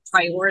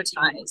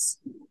prioritize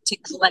to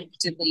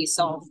collectively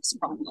solve this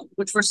problem,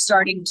 which we're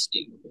starting to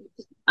do.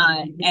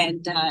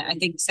 And I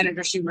think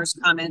Senator Schumer's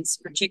comments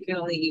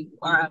particularly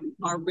are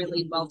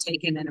really well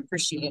taken and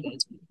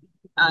appreciated.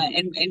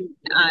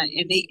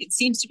 It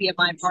seems to be a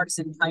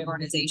bipartisan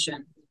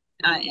prioritization.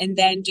 And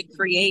then to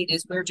create,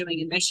 as we're doing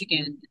in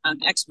Michigan,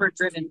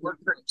 expert-driven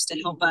work groups to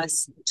help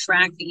us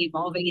track the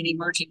evolving and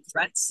emerging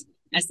threats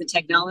as the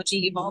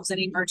technology evolves and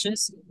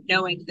emerges,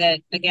 knowing that,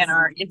 again,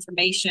 our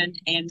information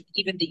and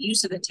even the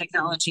use of the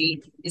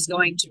technology is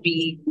going to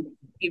be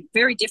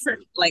very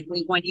different,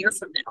 likely 1 year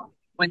from now,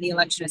 when the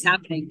election is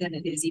happening, than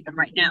it is even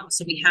right now.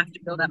 So we have to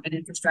build up an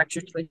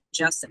infrastructure to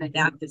adjust and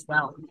adapt as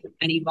well,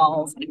 and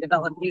evolve and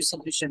develop new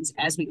solutions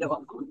as we go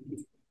along.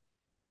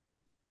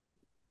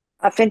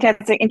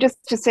 Fantastic. And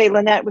just to say,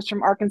 Lynette was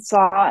from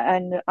Arkansas,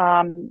 and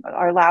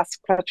our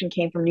last question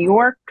came from New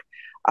York.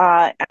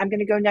 I'm going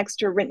to go next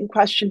to a written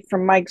question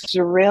from Mike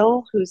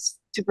Zurill, who's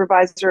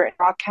supervisor in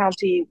Rock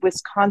County,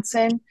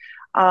 Wisconsin.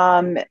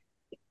 Can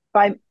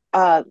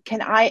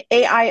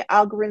AI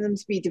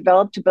algorithms be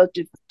developed to both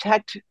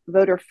detect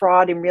voter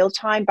fraud in real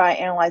time by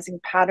analyzing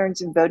patterns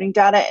in voting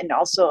data and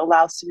also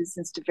allow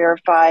citizens to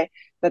verify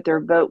that their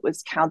vote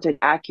was counted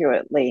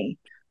accurately?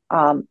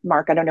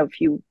 Mark, I don't know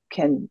if you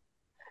can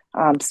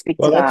speak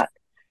to that.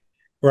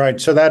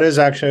 Right. So that is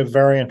actually a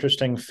very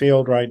interesting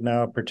field right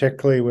now,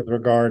 particularly with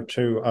regard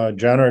to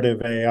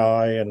generative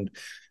AI and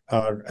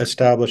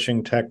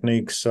establishing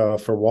techniques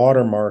for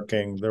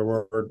watermarking. There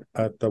were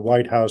at the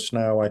White House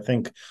now, I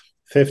think,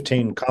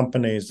 15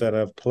 companies that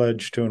have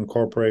pledged to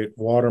incorporate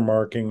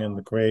watermarking in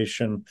the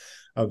creation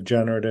of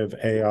generative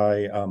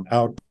AI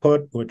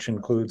output, which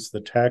includes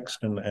the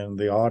text and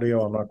the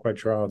audio. I'm not quite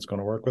sure how it's going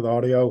to work with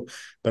audio,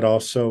 but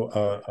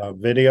also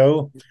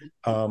video.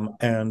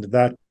 And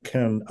that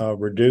can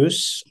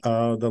reduce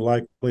the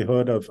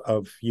likelihood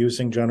of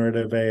using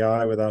generative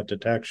AI without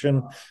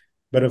detection.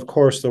 But of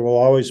course, there will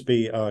always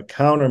be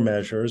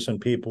countermeasures, and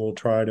people will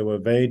try to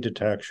evade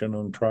detection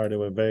and try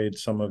to evade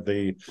some of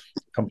the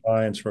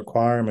compliance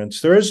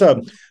requirements. There is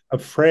a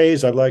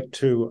phrase I'd like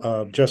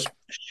to just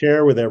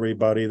share with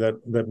everybody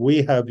that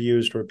we have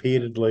used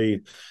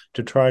repeatedly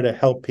to try to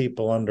help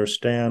people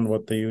understand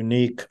what the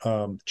unique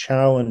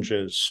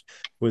challenges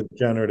with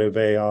generative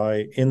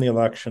AI in the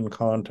election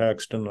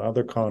context and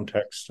other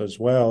contexts as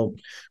well.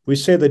 We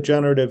say that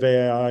generative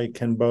AI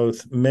can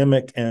both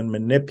mimic and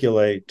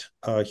manipulate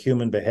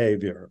human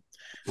behavior,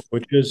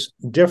 which is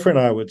different,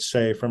 I would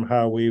say, from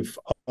how we've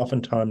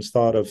oftentimes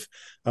thought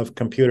of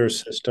computer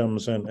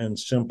systems and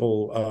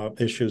simple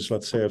issues,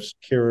 let's say, of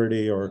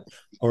security or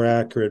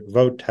accurate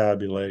vote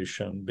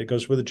tabulation.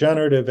 Because with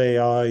generative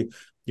AI,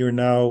 you're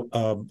now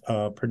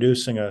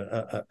producing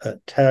a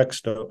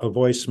text, a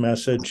voice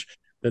message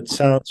that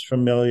sounds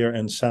familiar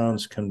and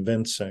sounds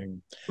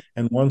convincing.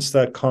 And once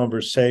that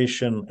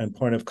conversation and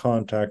point of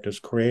contact is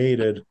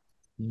created,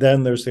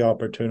 then there's the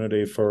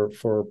opportunity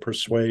for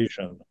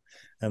persuasion.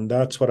 And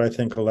that's what I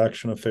think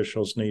election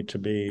officials need to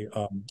be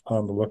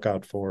on the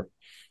lookout for.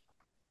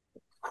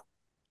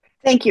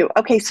 Thank you.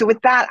 Okay, so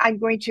with that,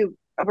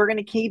 we're going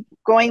to keep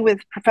going with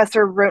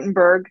Professor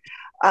Rotenberg,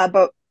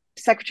 but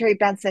Secretary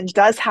Benson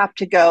does have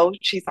to go.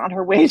 She's on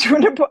her way to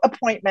an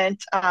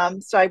appointment.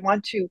 So I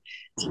want to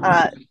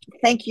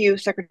thank you,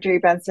 Secretary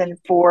Benson,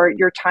 for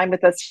your time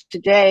with us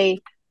today,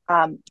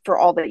 for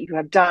all that you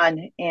have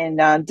done in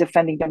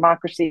defending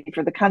democracy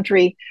for the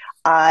country.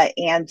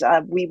 And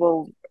we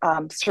will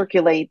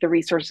circulate the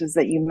resources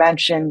that you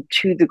mentioned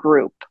to the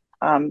group.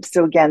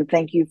 So again,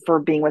 thank you for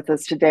being with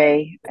us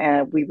today.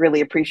 We really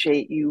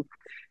appreciate you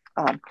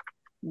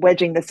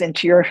wedging this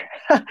into your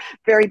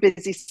very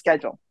busy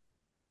schedule.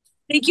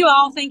 Thank you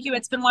all. Thank you.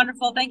 It's been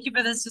wonderful. Thank you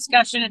for this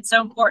discussion. It's so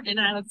important,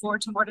 and I look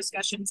forward to more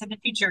discussions in the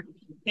future.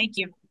 Thank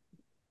you.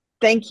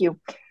 Thank you.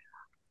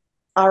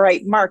 All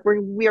right, Mark,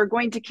 we are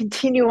going to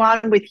continue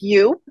on with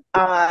you,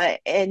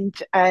 and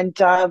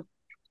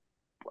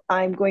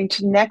I'm going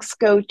to next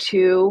go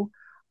to,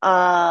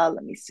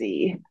 let me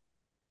see,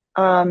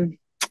 John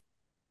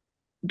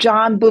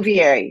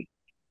Bouvier.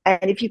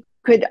 And if you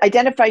could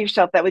identify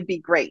yourself, that would be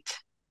great.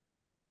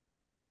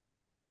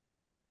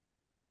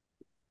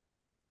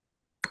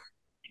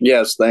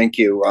 Yes, thank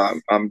you.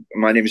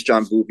 My name is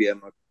John Bouvier.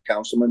 I'm a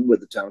councilman with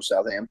the town of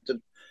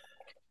Southampton.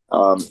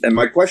 And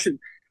my question,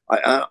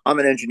 I'm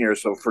an engineer,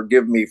 so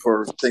forgive me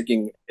for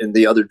thinking in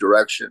the other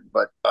direction,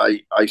 but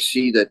I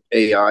see that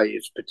AI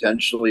is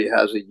potentially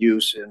has a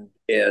use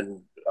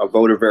in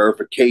voter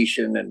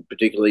verification and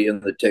particularly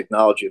in the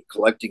technology of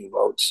collecting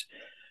votes.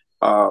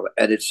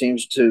 And it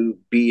seems to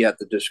be at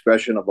the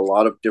discretion of a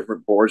lot of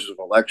different boards of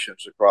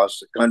elections across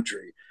the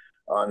country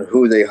on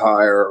who they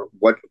hire,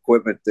 what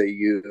equipment they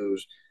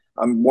use.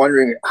 I'm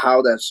wondering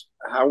how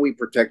we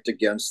protect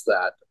against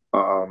that,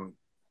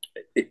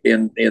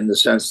 in the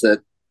sense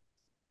that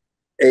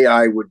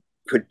AI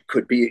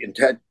could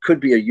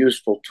be a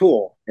useful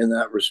tool in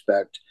that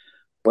respect,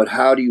 but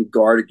how do you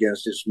guard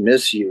against its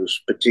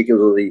misuse,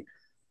 particularly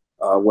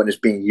when it's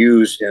being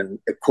used in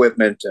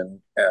equipment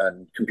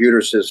and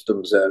computer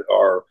systems that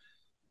are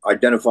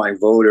identifying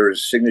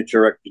voters,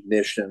 signature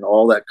recognition,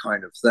 all that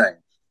kind of thing.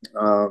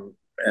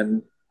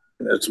 And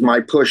it's my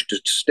push to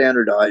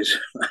standardize,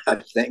 I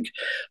think,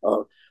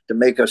 to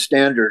make a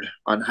standard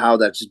on how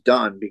that's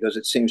done, because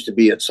it seems to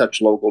be at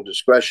such local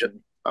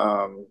discretion,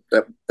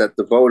 that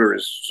the voter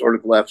is sort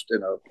of left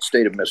in a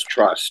state of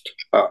mistrust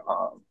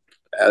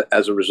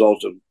as a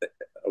result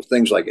of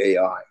things like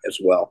AI as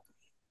well.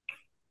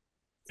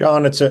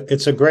 John, it's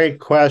a great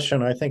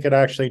question. I think it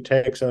actually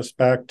takes us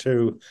back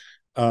to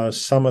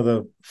some of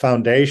the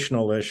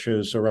foundational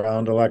issues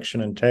around election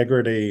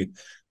integrity,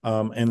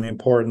 and the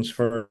importance,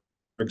 for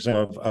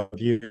example, of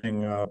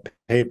using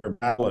paper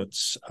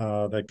ballots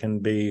that can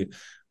be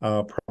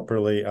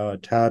properly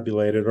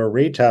tabulated or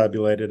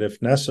retabulated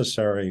if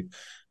necessary.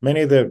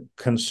 Many of the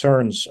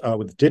concerns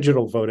with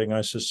digital voting,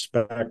 I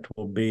suspect,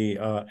 will be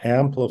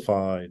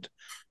amplified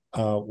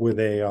with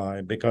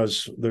AI,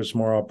 because there's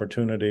more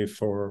opportunity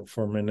for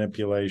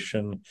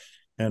manipulation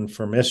and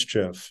for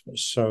mischief.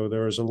 So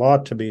there is a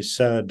lot to be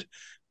said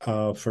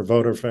for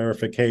voter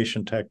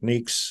verification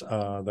techniques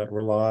that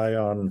rely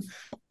on,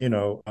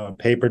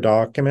 paper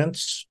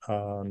documents,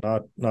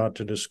 not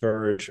to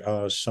discourage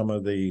some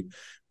of the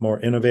more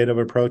innovative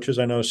approaches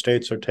I know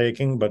states are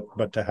taking,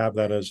 but to have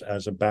that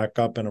as a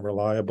backup and a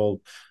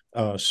reliable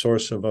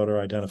source of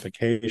voter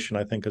identification,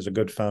 I think, is a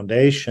good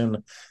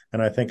foundation.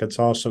 And I think it's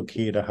also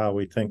key to how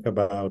we think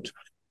about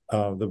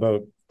the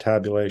vote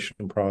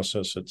tabulation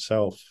process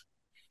itself.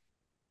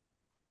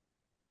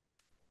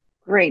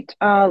 Great.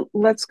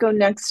 Let's go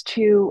next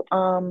to,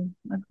 I'm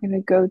going to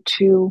go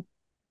to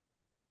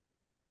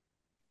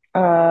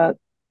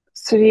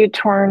City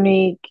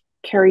Attorney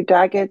Carrie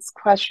Daggett's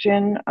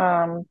question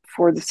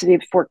for the City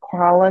of Fort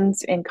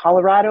Collins in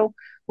Colorado.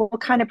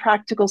 What kind of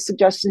practical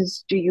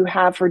suggestions do you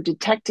have for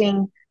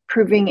detecting,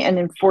 proving, and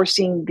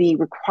enforcing the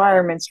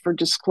requirements for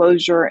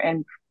disclosure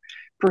and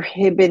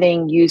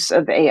prohibiting use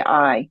of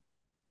AI?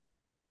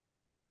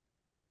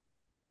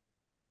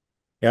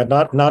 Yeah,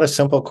 not a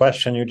simple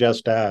question you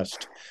just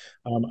asked.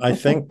 I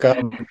think,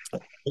 and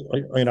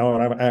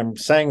I'm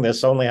saying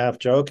this only half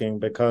joking,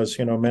 because,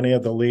 many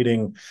of the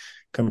leading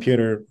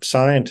computer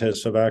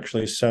scientists have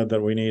actually said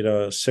that we need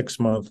a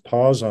 6-month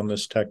pause on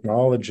this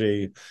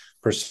technology,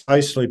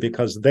 precisely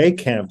because they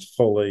can't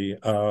fully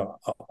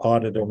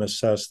audit and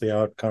assess the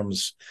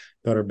outcomes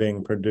that are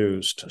being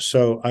produced.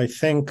 So I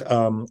think,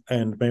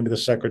 and maybe the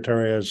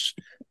Secretary has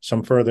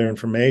some further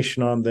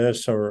information on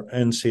this, or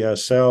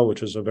NCSL,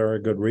 which is a very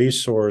good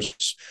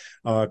resource,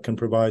 can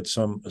provide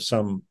some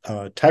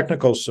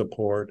technical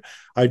support.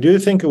 I do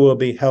think it will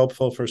be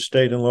helpful for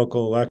state and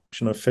local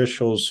election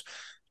officials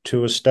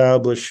to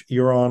establish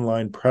your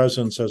online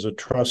presence as a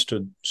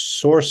trusted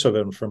source of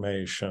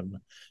information,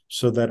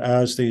 so that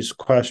as these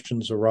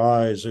questions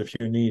arise, if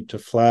you need to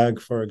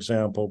flag, for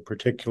example,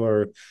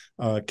 particular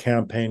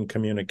campaign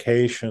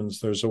communications,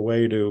 there's a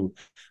way to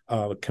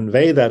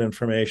convey that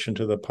information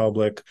to the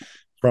public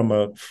from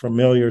a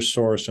familiar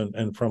source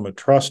and from a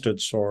trusted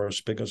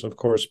source, because, of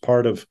course,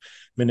 part of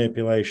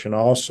manipulation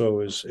also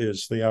is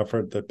the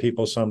effort that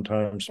people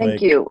sometimes make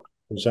to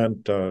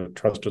present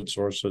trusted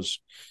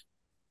sources.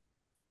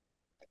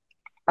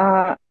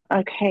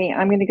 Okay,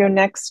 I'm going to go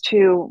next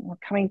to, we're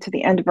coming to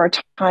the end of our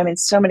time, and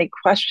so many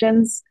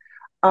questions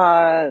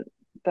that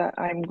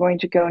I'm going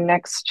to go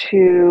next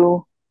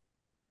to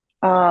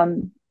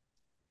Tim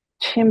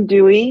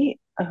Dewey,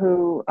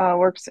 who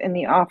works in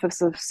the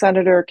office of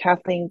Senator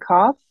Kathleen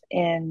Koff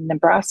in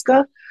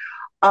Nebraska.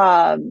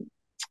 Let's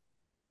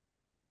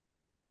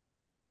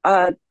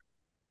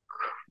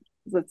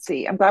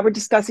see, I'm glad we're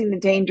discussing the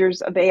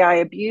dangers of AI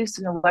abuse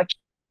in election,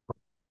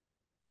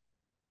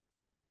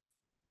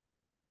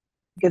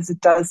 because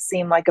it does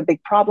seem like a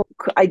big problem.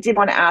 I did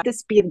want to ask,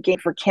 this be a game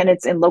for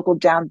candidates in local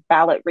down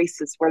ballot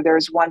races where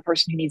there's one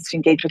person who needs to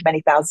engage with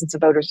many thousands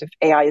of voters if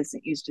AI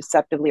isn't used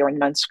deceptively or in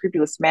an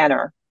unscrupulous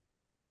manner?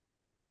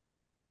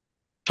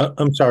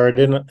 I'm sorry, I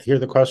didn't hear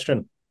the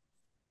question.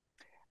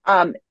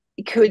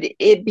 Could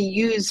it be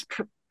used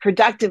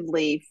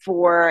productively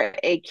for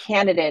a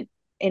candidate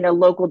in a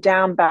local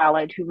down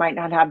ballot who might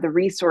not have the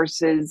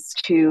resources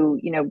to,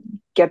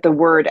 get the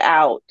word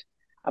out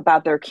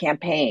about their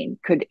campaign?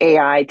 Could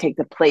AI take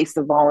the place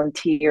of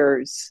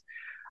volunteers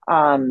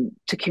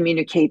to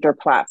communicate their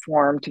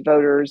platform to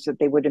voters that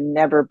they would have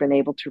never been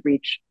able to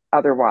reach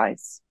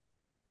otherwise?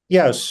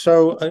 Yes,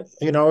 so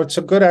it's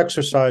a good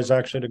exercise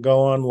actually to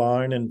go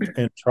online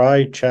and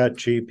try Chat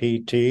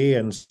GPT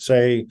and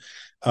say,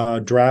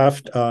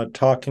 draft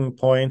talking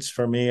points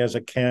for me as a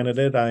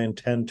candidate. I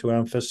intend to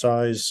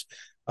emphasize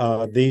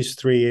these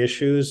three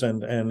issues,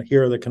 and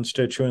here are the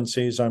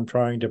constituencies I'm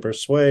trying to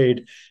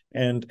persuade,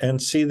 and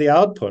see the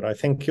output. I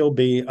think you'll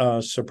be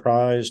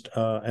surprised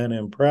and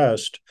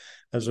impressed.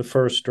 As a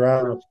first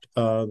draft,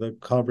 the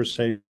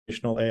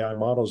conversational AI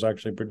models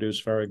actually produce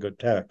very good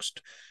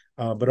text.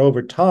 But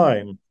over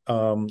time,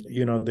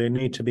 they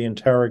need to be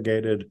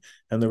interrogated,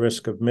 and the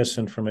risk of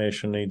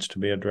misinformation needs to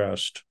be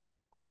addressed.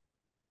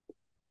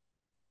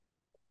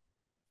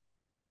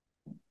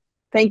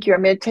 Thank you.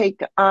 I'm going to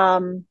take, I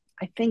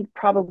think,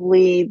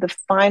 probably the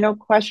final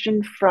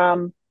question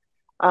from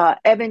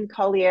Evan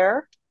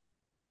Collier.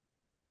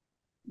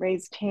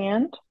 Raised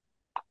hand.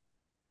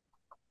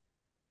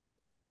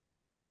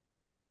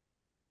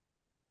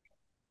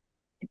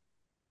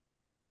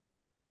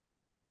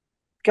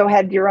 Go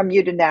ahead. You're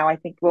unmuted now. I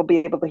think we'll be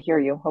able to hear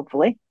you,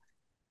 hopefully.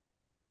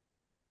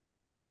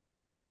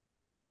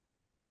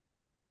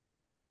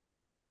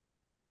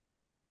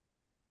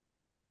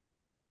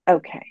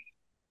 Okay.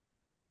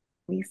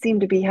 We seem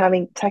to be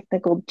having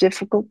technical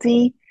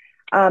difficulty.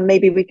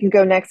 Maybe we can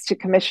go next to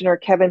Commissioner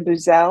Kevin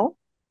Buzzell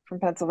from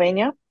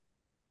Pennsylvania.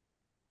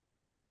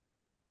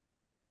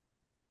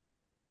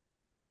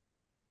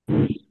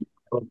 Can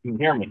you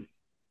hear me?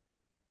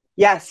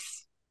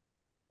 Yes.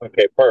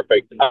 Okay,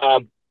 perfect.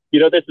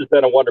 This has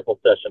been a wonderful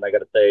session, I got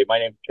to say. My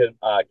name's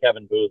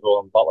Kevin Boozle.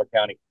 I'm Butler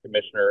County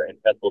Commissioner in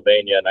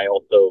Pennsylvania, and I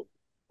also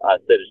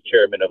sit as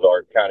chairman of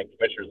our County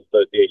Commissioners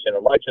Association.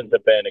 Elections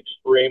have been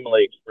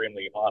extremely,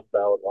 extremely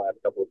hostile in the last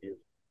couple of years.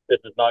 This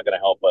is not going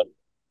to help us.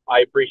 I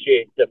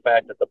appreciate the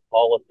fact that the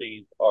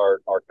policies are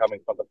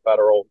coming from the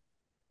federal.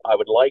 I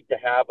would like to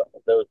have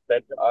those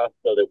sent to us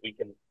so that we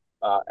can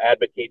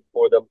advocate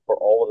for them for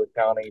all of the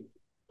counties.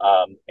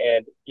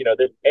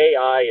 This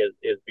AI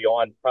is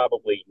beyond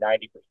probably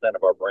 90%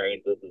 of our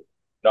brains. This is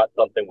not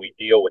something we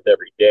deal with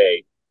every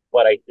day.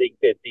 But I think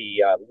that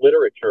the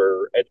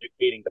literature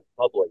educating the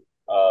public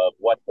of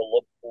what to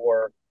look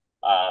for,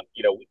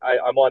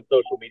 I'm on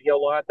social media a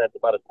lot. That's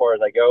about as far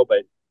as I go.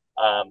 But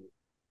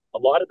a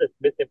lot of this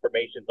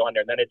misinformation is on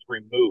there, and then it's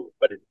removed.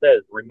 But it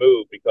says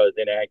removed because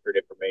inaccurate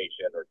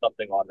information or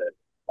something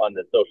on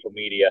the social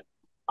media.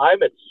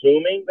 I'm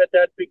assuming that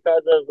that's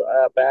because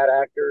of bad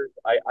actors.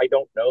 I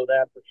don't know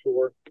that for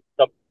sure.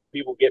 Some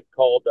people get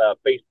called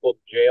Facebook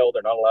jail.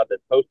 They're not allowed to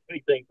post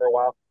anything for a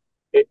while.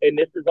 And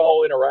this is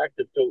all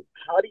interactive. So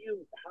how do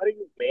you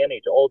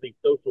manage all these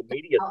social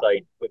media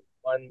sites with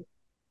one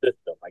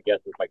system, I guess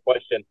is my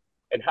question.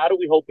 And how do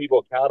we hold people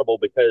accountable?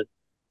 Because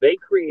they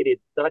created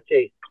such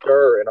a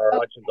stir in our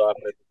elections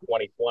office in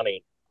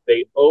 2020.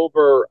 They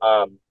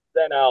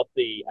sent out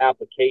the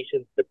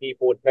applications to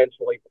people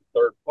intentionally from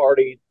third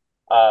parties.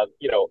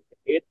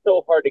 It's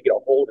so hard to get a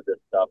hold of this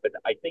stuff. And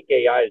I think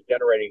AI is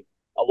generating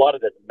a lot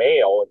of this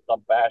mail in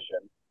some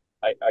fashion.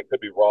 I could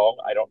be wrong.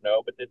 I don't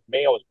know. But this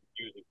mail is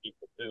confusing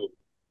people too.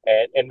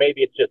 And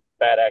maybe it's just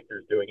bad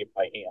actors doing it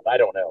by hand. I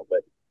don't know.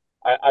 But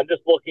I'm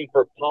just looking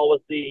for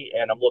policy,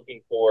 and I'm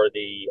looking for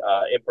the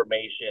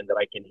information that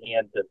I can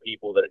hand to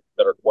people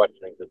that are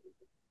questioning this,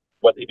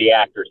 what the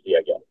accuracy,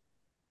 I guess,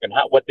 and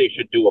what they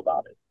should do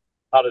about it.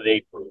 How do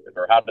they prove it,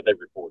 or how do they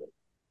report it?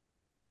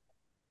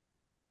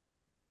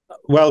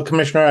 Well,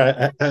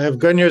 Commissioner, I have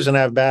good news and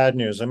I have bad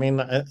news. I mean,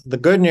 the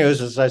good news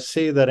is I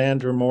see that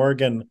Andrew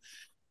Morgan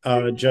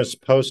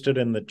just posted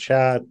in the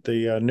chat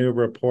the new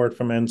report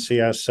from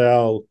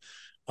NCSL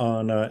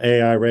on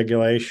AI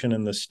regulation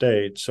in the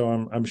state. So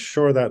I'm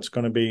sure that's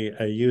going to be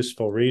a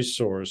useful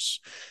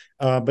resource.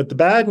 But the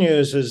bad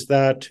news is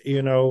that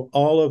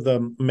all of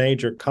the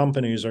major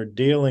companies are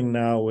dealing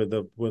now with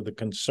the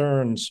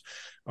concerns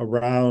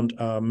around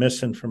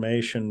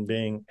misinformation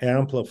being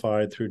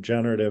amplified through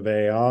generative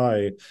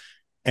AI.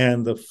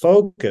 And the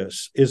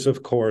focus is,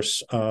 of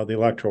course, the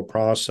electoral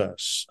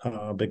process,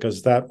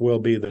 because that will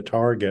be the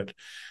target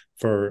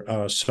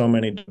for so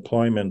many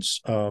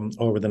deployments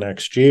over the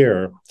next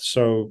year.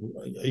 So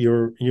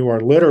you are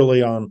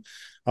literally on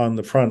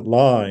the front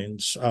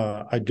lines.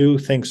 I do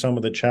think some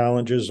of the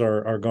challenges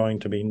are going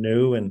to be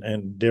new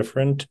and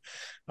different.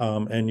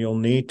 And you'll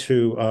need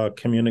to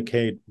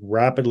communicate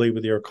rapidly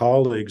with your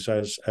colleagues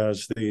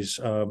as these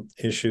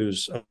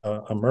issues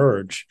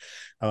emerge.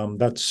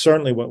 That's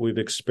certainly what we've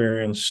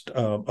experienced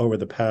over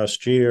the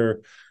past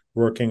year,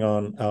 working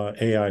on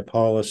AI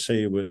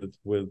policy with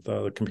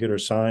the computer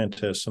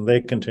scientists, and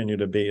they continue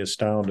to be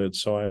astounded.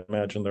 So I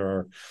imagine there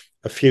are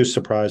a few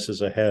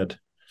surprises ahead.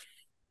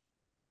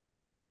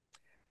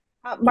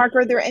 Marc,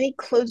 are there any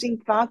closing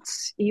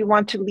thoughts you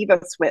want to leave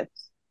us with?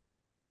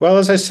 Well,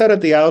 as I said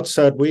at the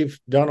outset, we've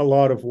done a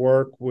lot of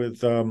work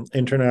with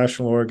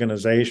international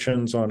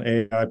organizations on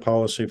AI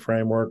policy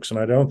frameworks, and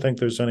I don't think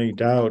there's any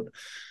doubt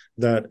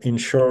that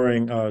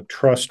ensuring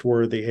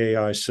trustworthy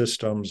AI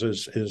systems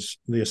is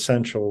the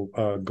essential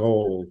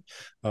goal.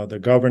 The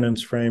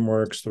governance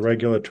frameworks, the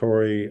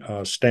regulatory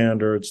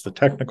standards, the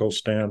technical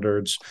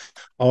standards,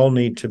 all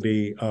need to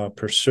be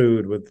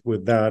pursued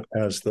with that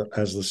as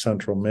the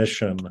central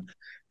mission.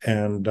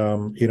 And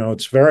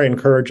it's very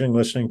encouraging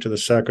listening to the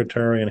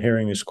secretary and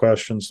hearing these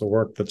questions, the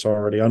work that's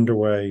already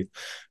underway.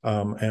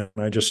 And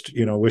I just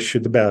wish you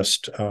the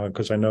best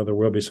because I know there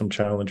will be some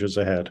challenges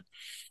ahead.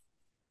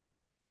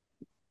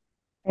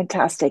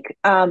 Fantastic.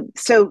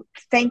 So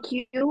thank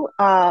you,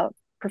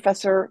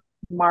 Professor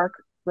Marc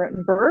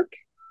Rotenberg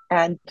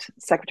and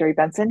Secretary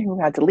Benson, who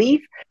had to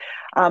leave.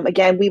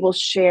 Again, we will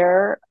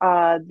share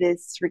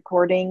this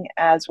recording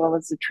as well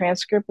as the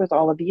transcript with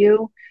all of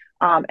you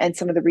and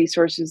some of the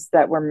resources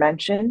that were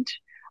mentioned.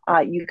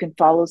 You can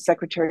follow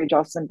Secretary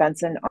Jocelyn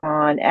Benson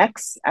on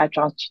X at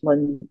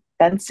Jocelyn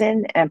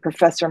Benson and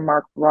Professor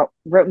Marc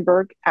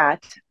Rotenberg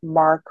at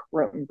Marc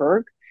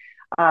Rotenberg.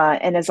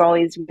 And as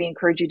always, we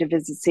encourage you to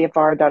visit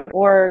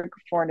CFR.org,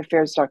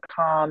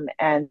 foreignaffairs.com,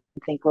 and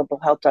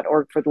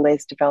thinkglobalhealth.org for the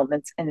latest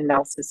developments and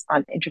analysis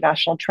on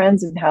international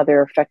trends and how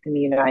they're affecting the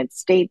United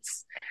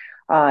States.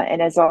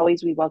 And as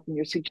always, we welcome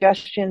your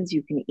suggestions.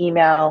 You can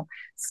email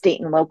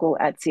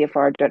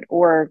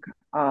stateandlocal@cfr.org,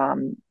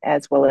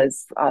 as well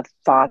as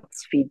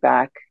thoughts,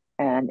 feedback,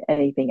 and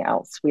anything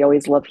else. We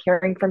always love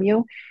hearing from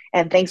you.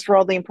 And thanks for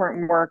all the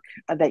important work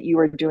that you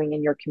are doing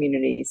in your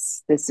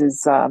communities. This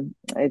is,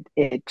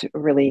 it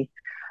really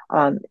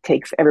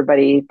takes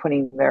everybody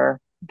putting their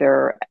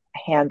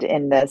hand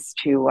in this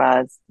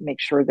to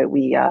make sure that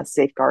we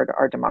safeguard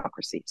our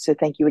democracy. So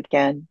thank you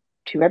again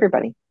to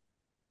everybody.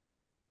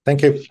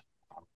 Thank you.